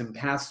priests and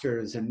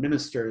pastors and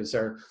ministers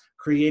are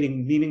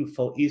creating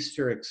meaningful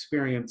Easter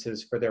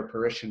experiences for their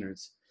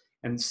parishioners,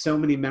 and so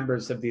many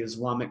members of the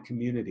Islamic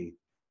community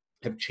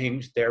have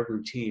changed their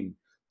routine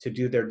to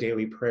do their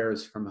daily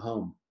prayers from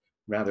home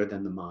rather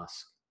than the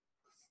mosque.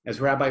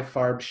 As Rabbi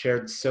Farb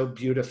shared so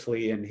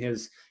beautifully in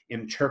his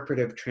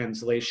interpretive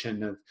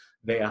translation of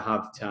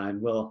Ve'ahavta,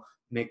 and we'll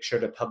make sure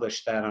to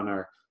publish that on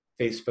our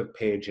Facebook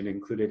page and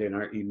include it in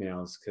our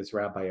emails, because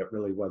Rabbi, it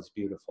really was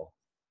beautiful.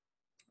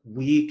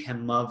 We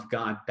can love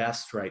God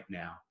best right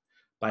now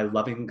by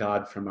loving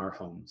God from our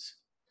homes.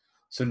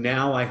 So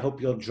now I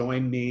hope you'll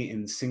join me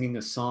in singing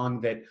a song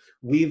that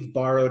we've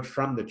borrowed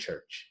from the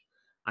church.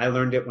 I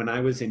learned it when I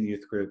was in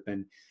youth group,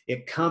 and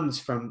it comes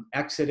from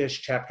Exodus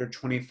chapter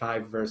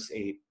 25, verse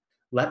 8.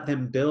 Let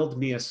them build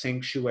me a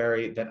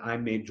sanctuary that I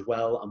may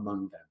dwell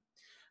among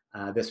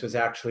them. This was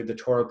actually the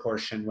Torah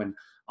portion when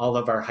all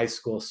of our high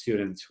school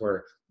students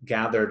were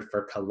gathered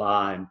for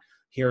Kala, and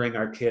hearing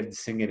our kids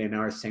sing it in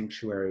our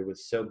sanctuary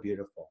was so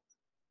beautiful.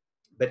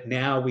 But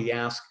now we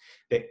ask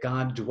that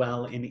God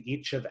dwell in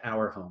each of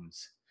our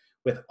homes,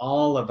 with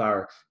all of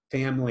our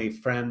family,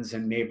 friends,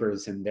 and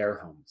neighbors in their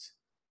homes.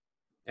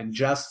 And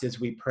just as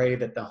we pray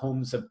that the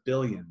homes of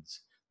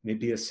billions may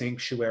be a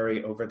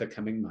sanctuary over the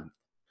coming month,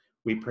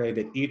 we pray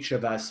that each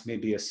of us may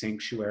be a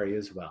sanctuary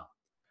as well,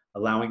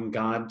 allowing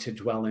God to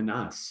dwell in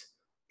us,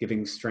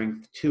 giving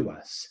strength to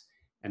us,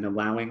 and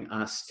allowing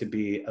us to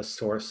be a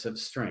source of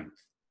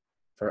strength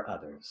for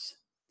others.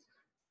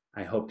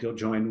 I hope you'll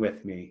join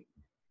with me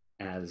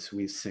as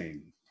we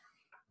sing.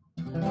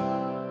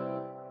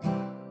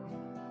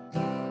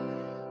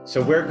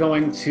 So we're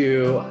going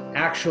to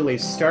actually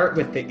start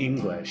with the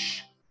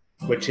English,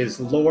 which is,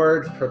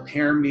 Lord,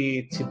 prepare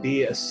me to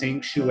be a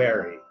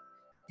sanctuary,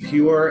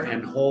 pure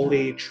and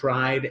holy,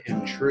 tried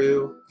and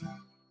true,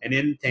 and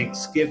in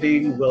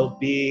thanksgiving will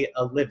be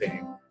a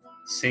living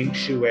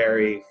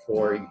sanctuary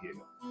for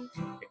you.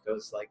 It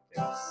goes like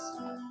this.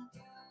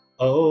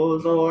 O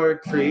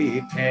Lord,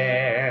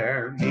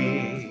 prepare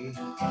me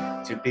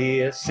to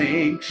be a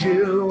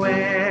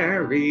sanctuary,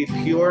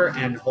 pure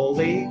and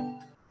holy,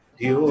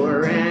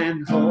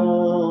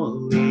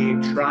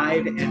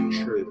 tried and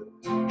true,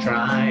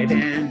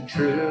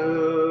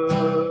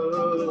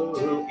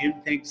 in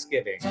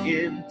thanksgiving,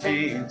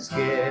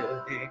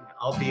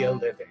 I'll be a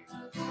living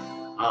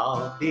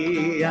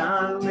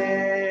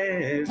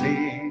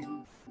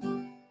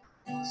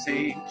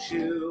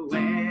sanctuary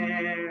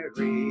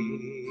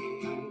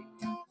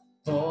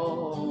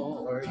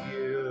for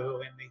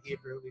you. In the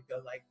Hebrew, we go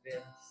like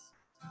this.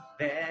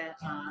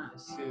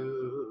 Ve'asu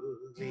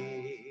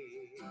li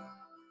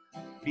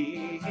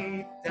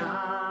mikdash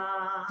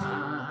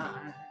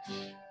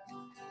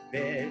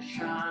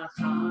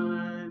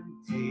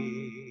ve'shachanti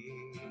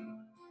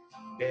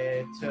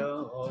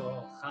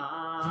betocham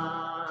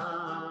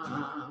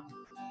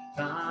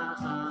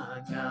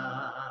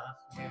va'anachnu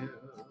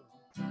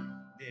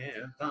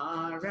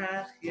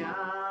nevarech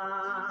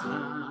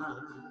Yah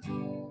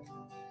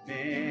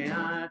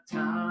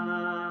me'ata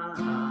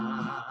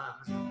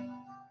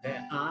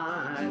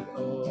ve'ad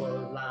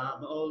olam.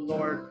 O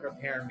Lord,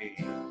 prepare me.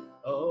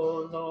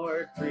 O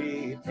Lord,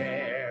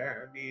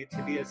 prepare me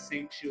to be a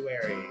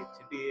sanctuary,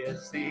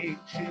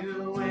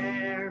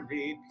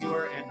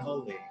 pure and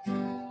holy,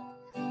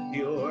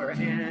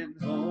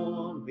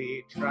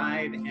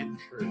 tried and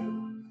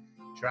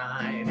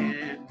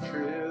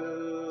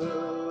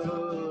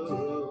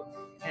true.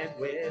 And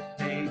with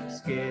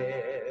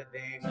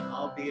thanksgiving,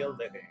 I'll be a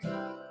living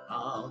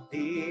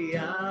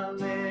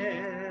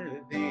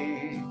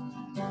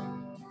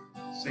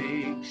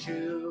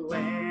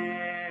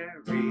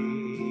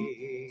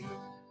sanctuary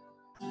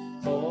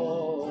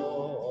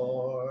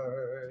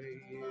for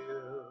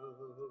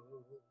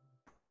you.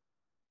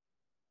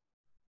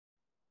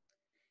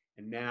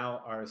 And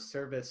now our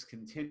service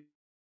continues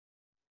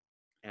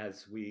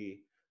as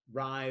we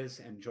rise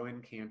and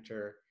join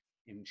Cantor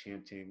in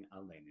chanting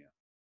Aleinu.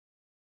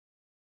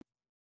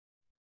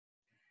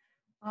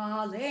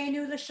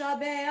 Aleinu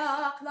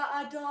l'shabeach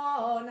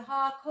la'adon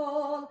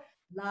hakol,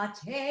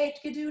 latet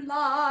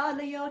gedula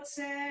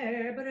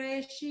liyotzer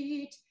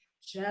bereshit,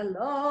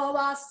 shelo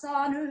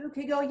asanu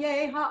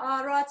kegoye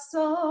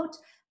ha'aratzot,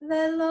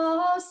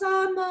 velo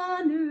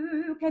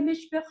samanu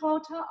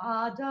kemishbechot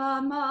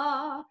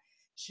ha'adama,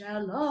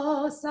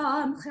 shelo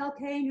sam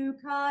chelkenu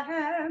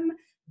kahem,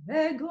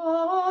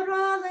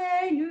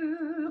 vegoralenu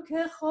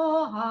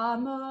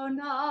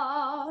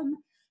kechohamonam.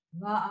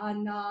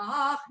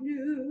 ואנחנו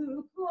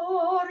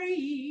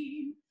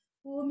קוראים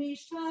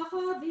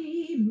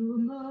ומשתחווים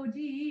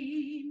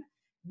ומודים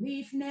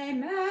לפני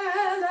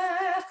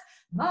מלך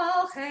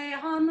מלכי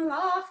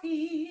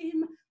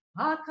המלכים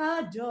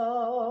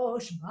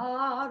הקדוש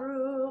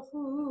ברוך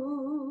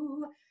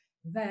הוא.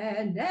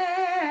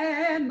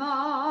 ונאמר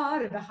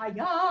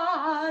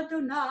והיה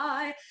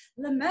אדוני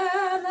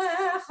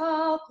למלך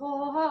על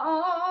כל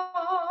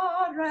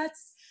הארץ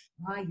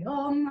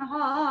ביום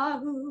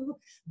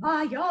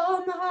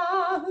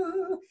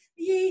ההוא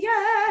יהיה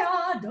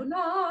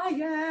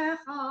אדוני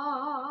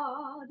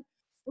אחד,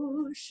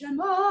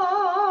 ושמו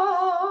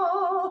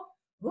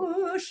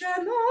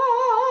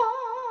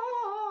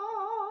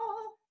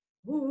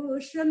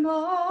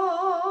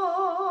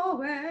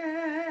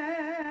אחד.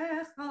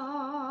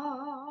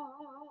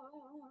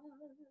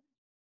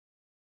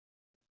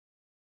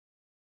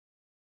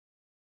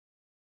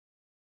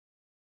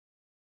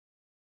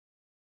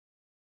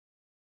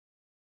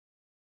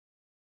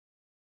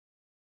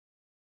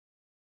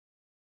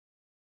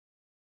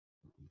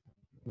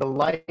 The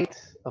light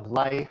of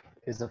life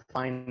is a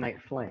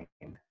finite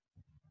flame.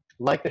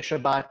 Like the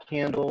Shabbat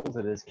candles,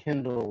 it is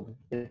kindled,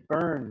 it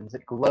burns,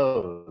 it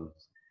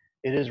glows.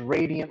 It is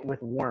radiant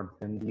with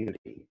warmth and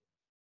beauty.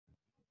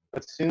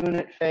 But soon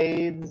it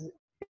fades,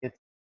 its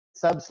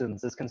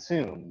substance is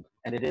consumed,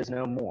 and it is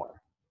no more.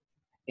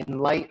 In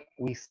light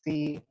we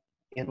see,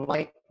 in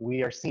light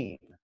we are seen.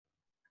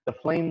 The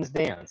flames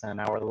dance, and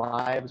our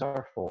lives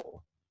are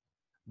full.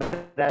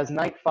 But as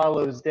night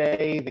follows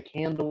day, the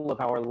candle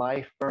of our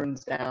life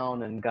burns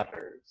down and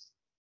gutters.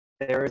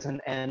 There is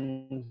an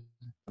end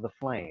to the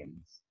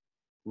flames.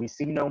 We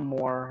see no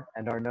more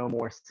and are no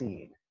more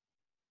seen.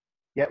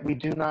 Yet we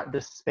do not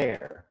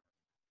despair,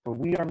 for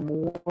we are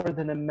more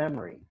than a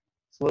memory,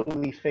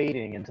 slowly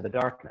fading into the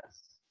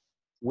darkness.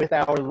 With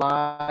our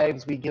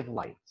lives we give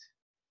light.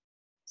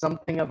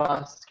 Something of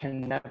us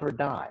can never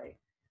die.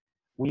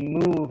 We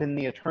move in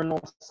the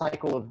eternal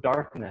cycle of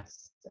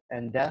darkness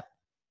and death,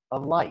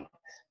 of light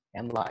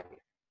and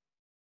life.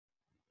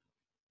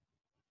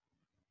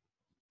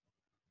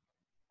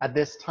 At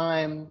this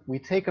time, we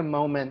take a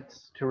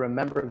moment to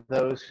remember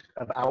those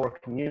of our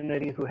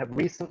community who have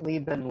recently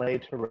been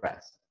laid to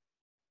rest,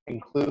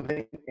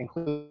 including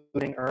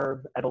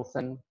Herb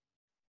Edelson,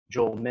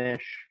 Joel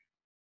Mish,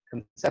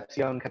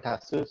 Concepcion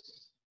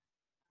Catasus,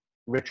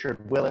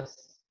 Richard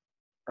Willis,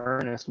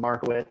 Ernest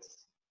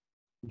Markowitz,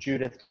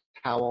 Judith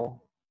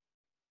Cowell,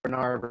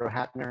 Bernard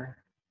Rohatner,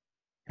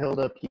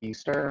 Hilda P.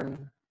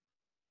 Stern,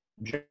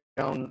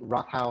 Joan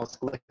Rothaus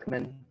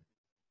Glickman,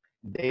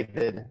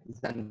 David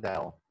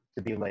Zendel,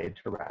 to be laid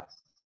to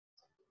rest.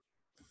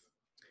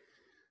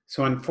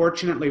 So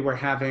unfortunately, we're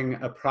having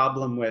a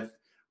problem with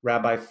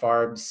Rabbi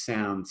Farb's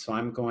sound, so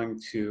I'm going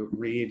to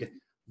read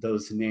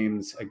those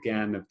names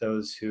again of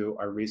those who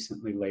are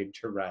recently laid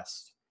to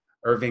rest.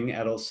 Irving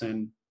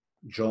Edelson,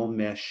 Joel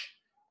Mish,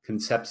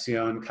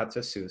 Concepcion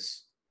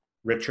Catasus,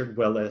 Richard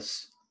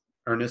Willis,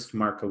 Ernest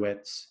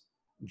Markowitz,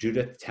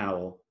 Judith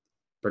Towell,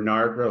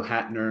 Bernard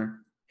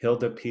Rohatner,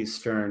 Hilda P.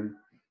 Stern,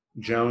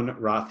 Joan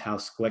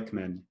Rothaus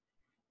Glickman,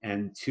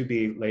 and to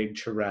be laid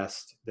to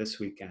rest this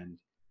weekend,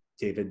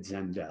 David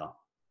Zendel.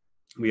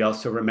 We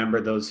also remember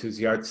those whose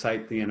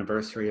yahrzeit, the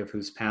anniversary of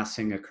whose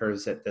passing,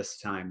 occurs at this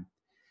time.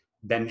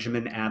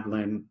 Benjamin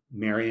Adlin,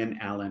 Marion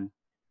Allen,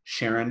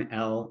 Sharon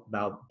L.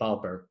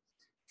 Balber,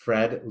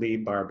 Fred Lee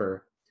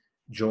Barber,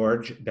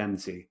 George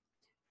Benzie,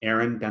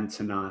 Aaron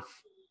Bensonoff,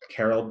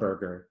 Carol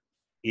Berger,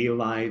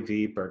 Eli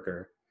V.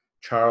 Berger,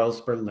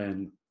 Charles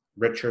Berlin,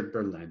 Richard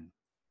Berlin,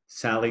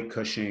 Sally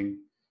Cushing,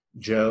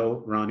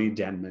 Joe Ronnie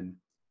Denman,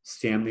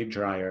 Stanley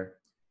Dreyer,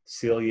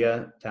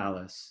 Celia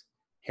Fallis,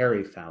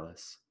 Harry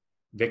Fallis,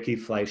 Vicki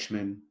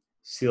Fleischman,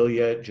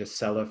 Celia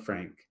Gisela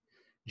Frank,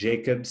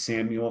 Jacob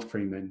Samuel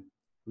Freeman,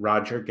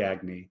 Roger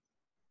Gagney,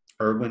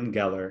 Erwin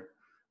Geller,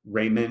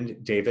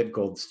 Raymond David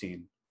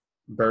Goldstein,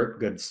 Bert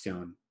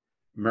Goodstone,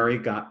 Murray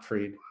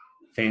Gottfried,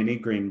 Fanny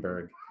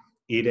Greenberg,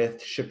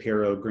 Edith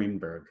Shapiro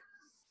Greenberg,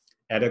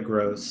 Etta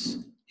Gross,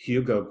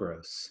 Hugo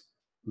Gross,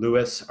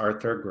 Louis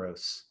Arthur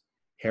Gross,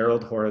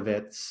 Harold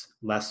Horowitz,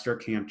 Lester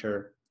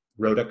Cantor,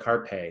 Rhoda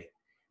Carpe,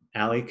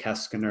 Ali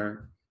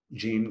Keskiner,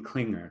 Jean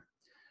Klinger,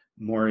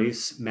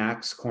 Maurice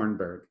Max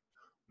Kornberg,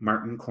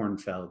 Martin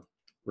Kornfeld,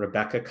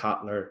 Rebecca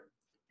Kotler,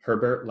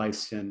 Herbert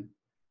Leiston,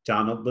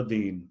 Donald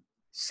Levine,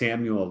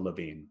 Samuel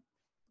Levine,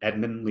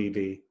 Edmund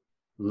Levy,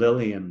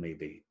 Lillian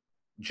Levy,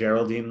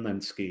 Geraldine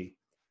Linsky,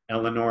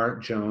 Eleanor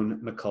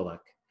Joan McCulloch,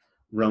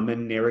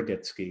 Roman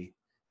Naragitsky,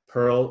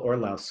 Pearl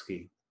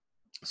Orlowski,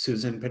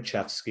 Susan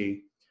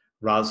Pachevsky,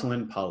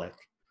 Rosalind Pollock,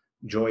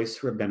 Joyce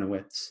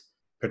Rabinowitz,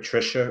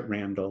 Patricia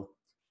Randall,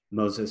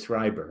 Moses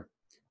Reiber,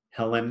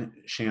 Helen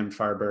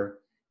Schanfarber,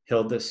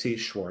 Hilda C.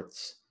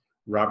 Schwartz,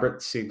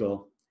 Robert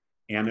Siegel,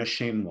 Anna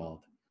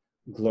Shainwald,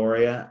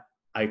 Gloria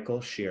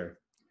Eichel Shear,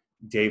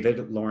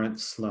 David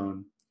Lawrence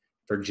Sloan,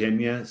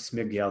 Virginia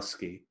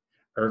Smigielski,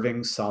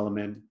 Irving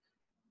Solomon,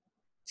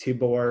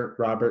 Tibor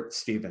Robert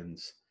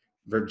Stevens,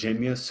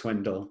 Virginia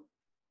Swindle,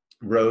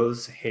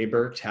 Rose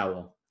Haber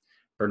Towell,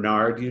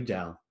 Bernard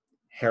Udell,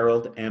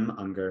 Harold M.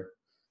 Unger,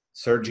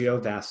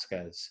 Sergio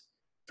Vasquez,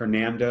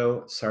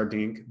 Fernando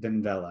Sardink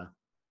Benvela,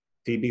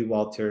 Phoebe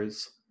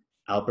Walters,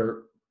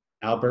 Albert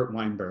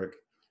Weinberg,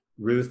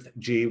 Ruth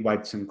G.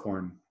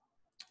 Weitzenkorn,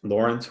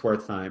 Lawrence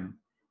Wertheim,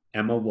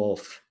 Emma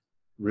Wolf,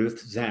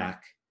 Ruth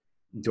Zach,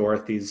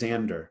 Dorothy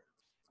Zander,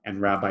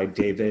 and Rabbi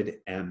David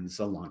M.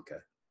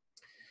 Zalanka.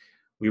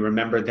 We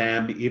remember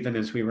them even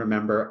as we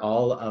remember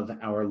all of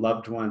our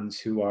loved ones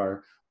who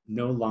are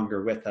no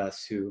longer with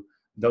us, who,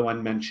 though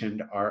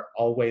unmentioned, are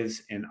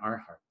always in our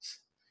hearts.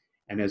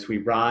 And as we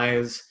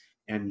rise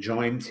and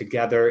join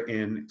together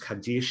in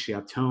Kaddish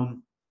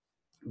Yatom,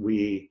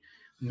 we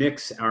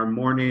mix our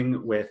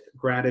mourning with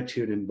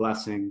gratitude and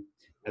blessing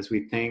as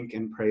we thank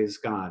and praise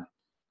God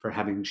for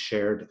having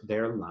shared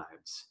their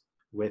lives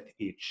with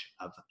each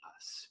of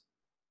us.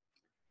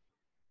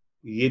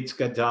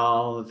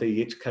 Yitzgadal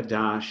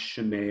v'yitkadash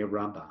shemei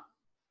Rabbah,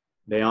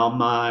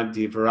 ve'alma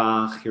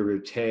divrach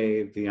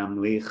hirute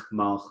v'yamlich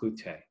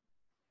malchute,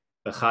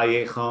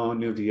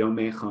 v'chayechon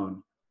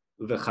u'v'yomechon,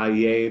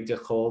 u'v'chaye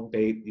dechol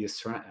beit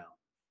Yisrael,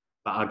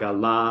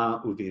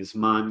 v'agala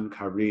u'v'izman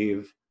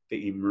kariv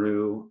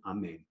v'imru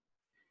amen.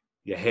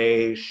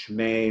 Yehei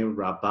shmei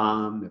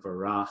Rabbah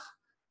mivarach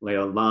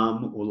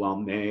le'olam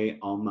u'lamei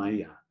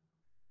almaya.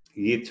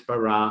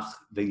 Yitbarach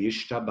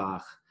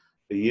v'yishtabach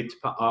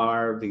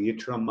v'yitpa'ar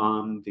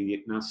v'yitramam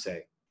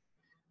v'yitnaseh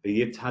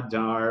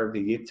v'yithadar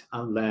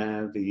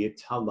v'yit'aleh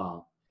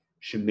v'yithalal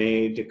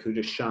shemei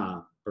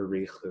dekudashah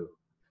barichu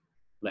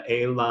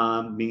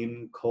le'ela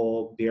min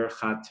kol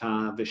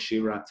birchata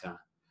v'shirata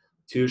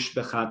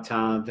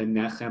tushbechata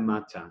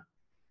v'nechemata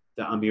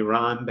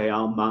da'amiran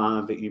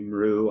be'alma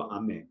v'imru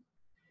amen.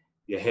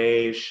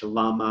 Yehei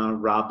shalama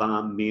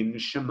rabba min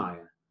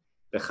shemaya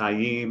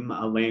v'chayim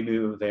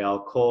aleinu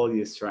ve'al kol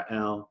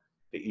Yisrael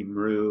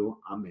v'imru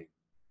amen.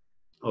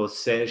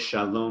 Oseh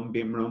shalom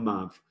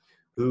bimromav,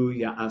 hu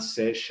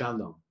ya'aseh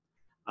shalom,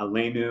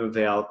 aleinu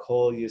ve'al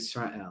kol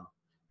Yisrael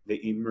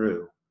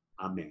v'imru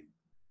amen.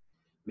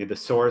 May the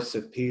source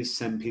of peace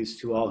send peace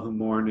to all who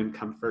mourn and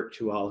comfort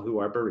to all who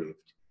are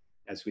bereaved,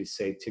 as we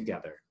say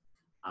together,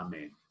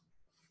 amen.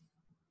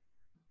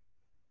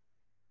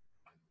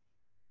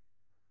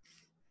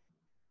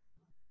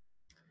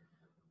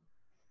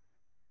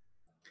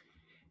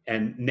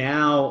 And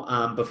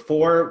now,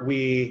 before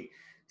we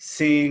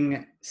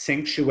sing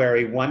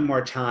Sanctuary one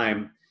more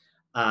time,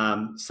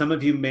 some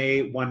of you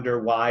may wonder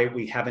why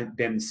we haven't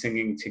been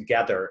singing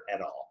together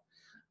at all.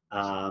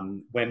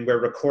 When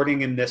we're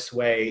recording in this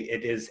way,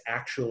 it is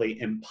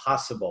actually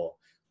impossible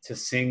to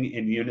sing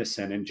in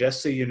unison. And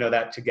just so you know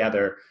that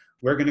together,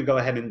 we're going to go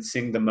ahead and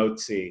sing the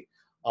Motzi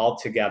all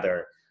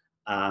together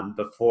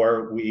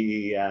before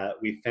we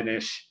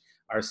finish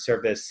our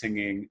service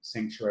singing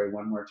Sanctuary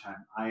one more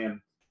time. I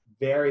am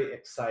very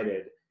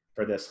excited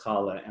for this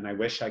challah, and I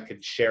wish I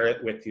could share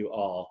it with you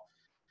all.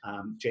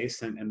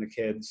 Jason and the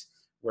kids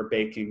were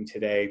baking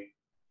today,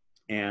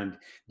 and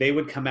they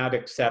would come out,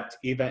 except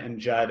Eva and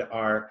Judd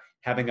are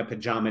having a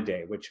pajama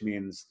day, which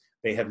means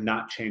they have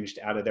not changed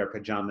out of their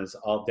pajamas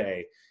all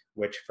day,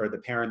 which for the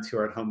parents who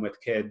are at home with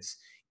kids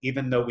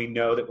even though we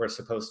know that we're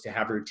supposed to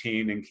have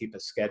routine and keep a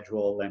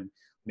schedule and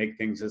make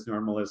things as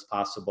normal as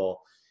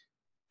possible,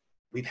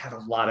 we've had a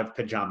lot of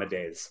pajama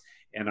days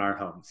in our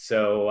home.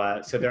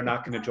 So they're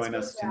not going to join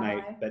us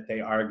tonight, but they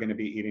are going to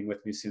be eating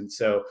with me soon.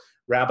 So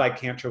Rabbi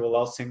Cantor will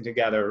all sing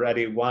together.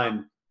 Ready?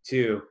 1,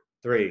 2,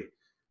 3.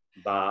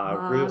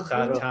 Baruch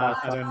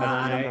atah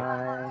Adonai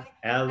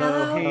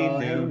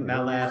Eloheinu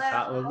melech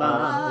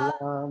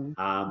haolam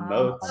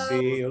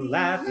hamotzi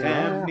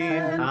lechem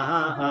min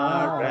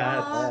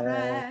haaretz.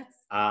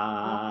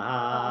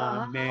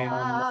 Amen.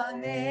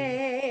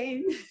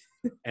 Amen.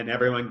 And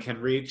everyone can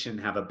reach and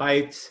have a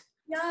bite.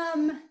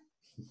 Yum.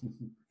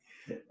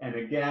 And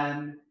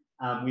again,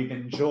 we've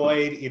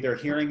enjoyed either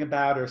hearing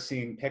about or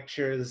seeing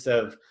pictures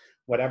of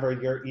whatever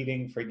you're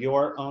eating for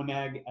your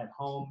oneg at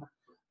home.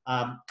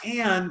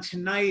 And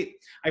tonight,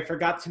 I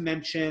forgot to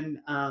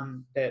mention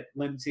that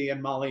Lindsay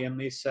and Molly and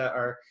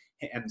Lisa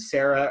and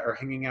Sarah are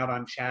hanging out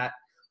on chat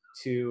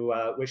to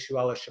wish you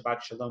all a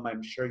Shabbat Shalom.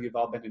 I'm sure you've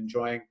all been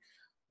enjoying.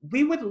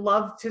 We would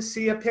love to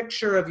see a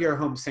picture of your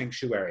home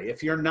sanctuary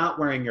if you're not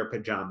wearing your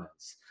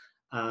pajamas.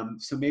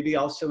 So maybe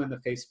also in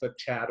the Facebook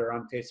chat or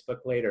on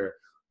Facebook later,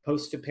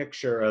 post a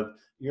picture of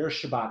your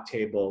Shabbat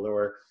table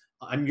or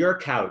on your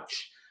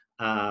couch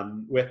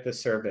with the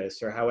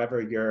service, or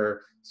however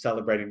you're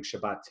celebrating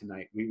Shabbat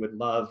tonight. We would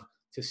love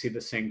to see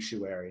the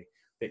sanctuary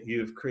that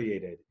you've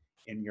created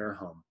in your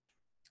home.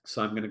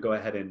 So I'm going to go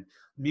ahead and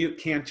mute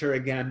Cantor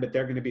again, but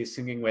they're going to be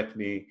singing with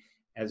me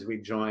as we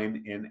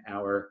join in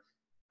our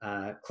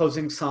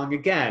closing song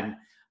again,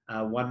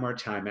 one more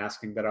time,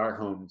 asking that our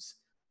homes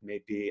may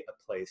be a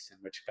place in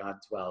which God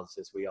dwells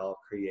as we all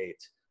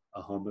create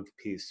a home of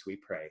peace, we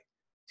pray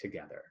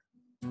together.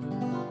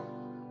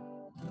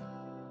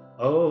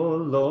 O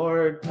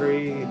Lord,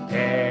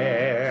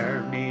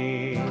 prepare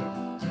me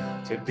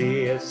to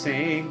be a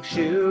sanctuary,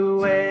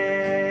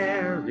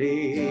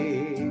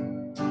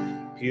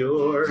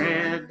 pure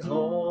and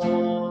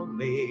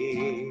holy,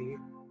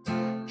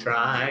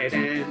 tried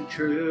and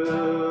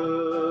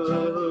true.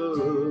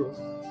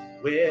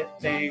 With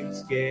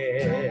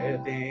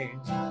thanksgiving,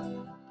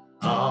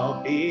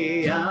 I'll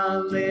be a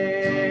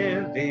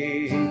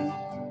living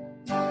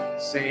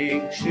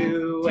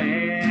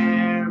sanctuary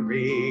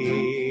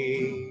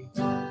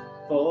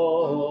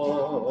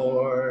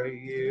for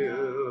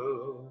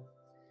you.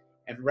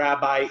 And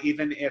Rabbi,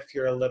 even if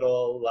you're a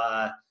little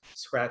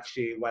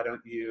scratchy, why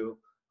don't you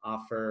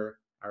offer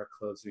our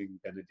closing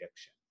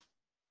benediction?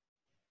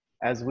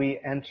 As we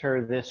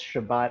enter this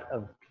Shabbat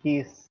of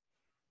peace,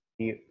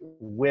 we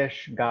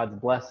wish God's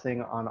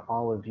blessing on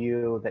all of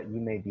you, that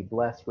you may be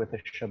blessed with a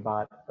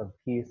Shabbat of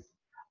peace.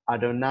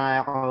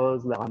 Adonai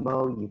oz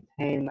le'amo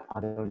yitain,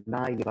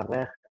 Adonai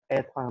yivarech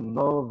et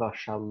amo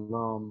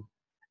v'shalom.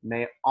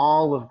 May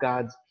all of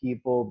God's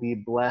people be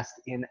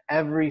blessed in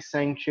every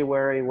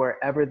sanctuary,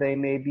 wherever they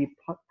may be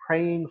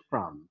praying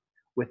from,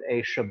 with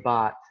a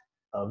Shabbat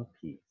of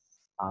peace.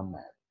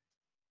 Amen.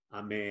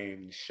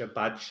 Amen.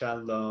 Shabbat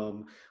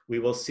Shalom. We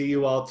will see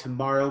you all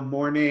tomorrow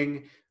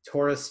morning.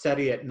 Torah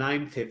study at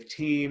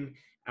 9:15.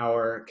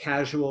 Our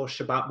casual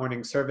Shabbat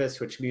morning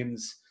service, which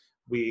means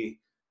we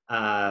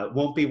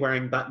won't be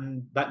wearing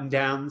button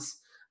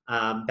downs.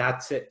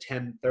 That's at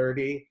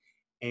 10:30.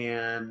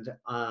 And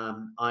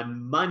on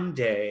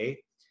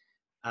Monday,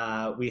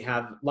 we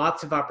have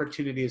lots of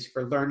opportunities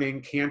for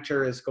learning.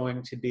 Cantor is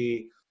going to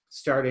be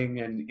starting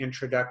an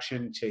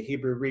introduction to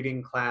Hebrew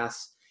reading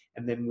class.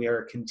 And then we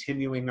are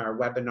continuing our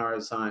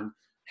webinars on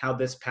how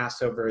this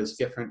Passover is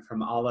different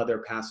from all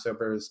other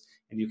Passovers.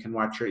 And you can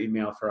watch your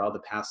email for all the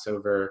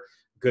Passover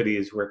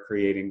goodies we're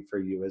creating for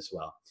you as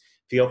well.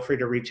 Feel free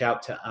to reach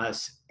out to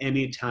us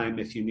anytime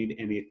if you need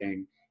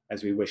anything,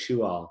 as we wish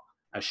you all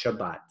a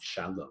Shabbat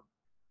Shalom.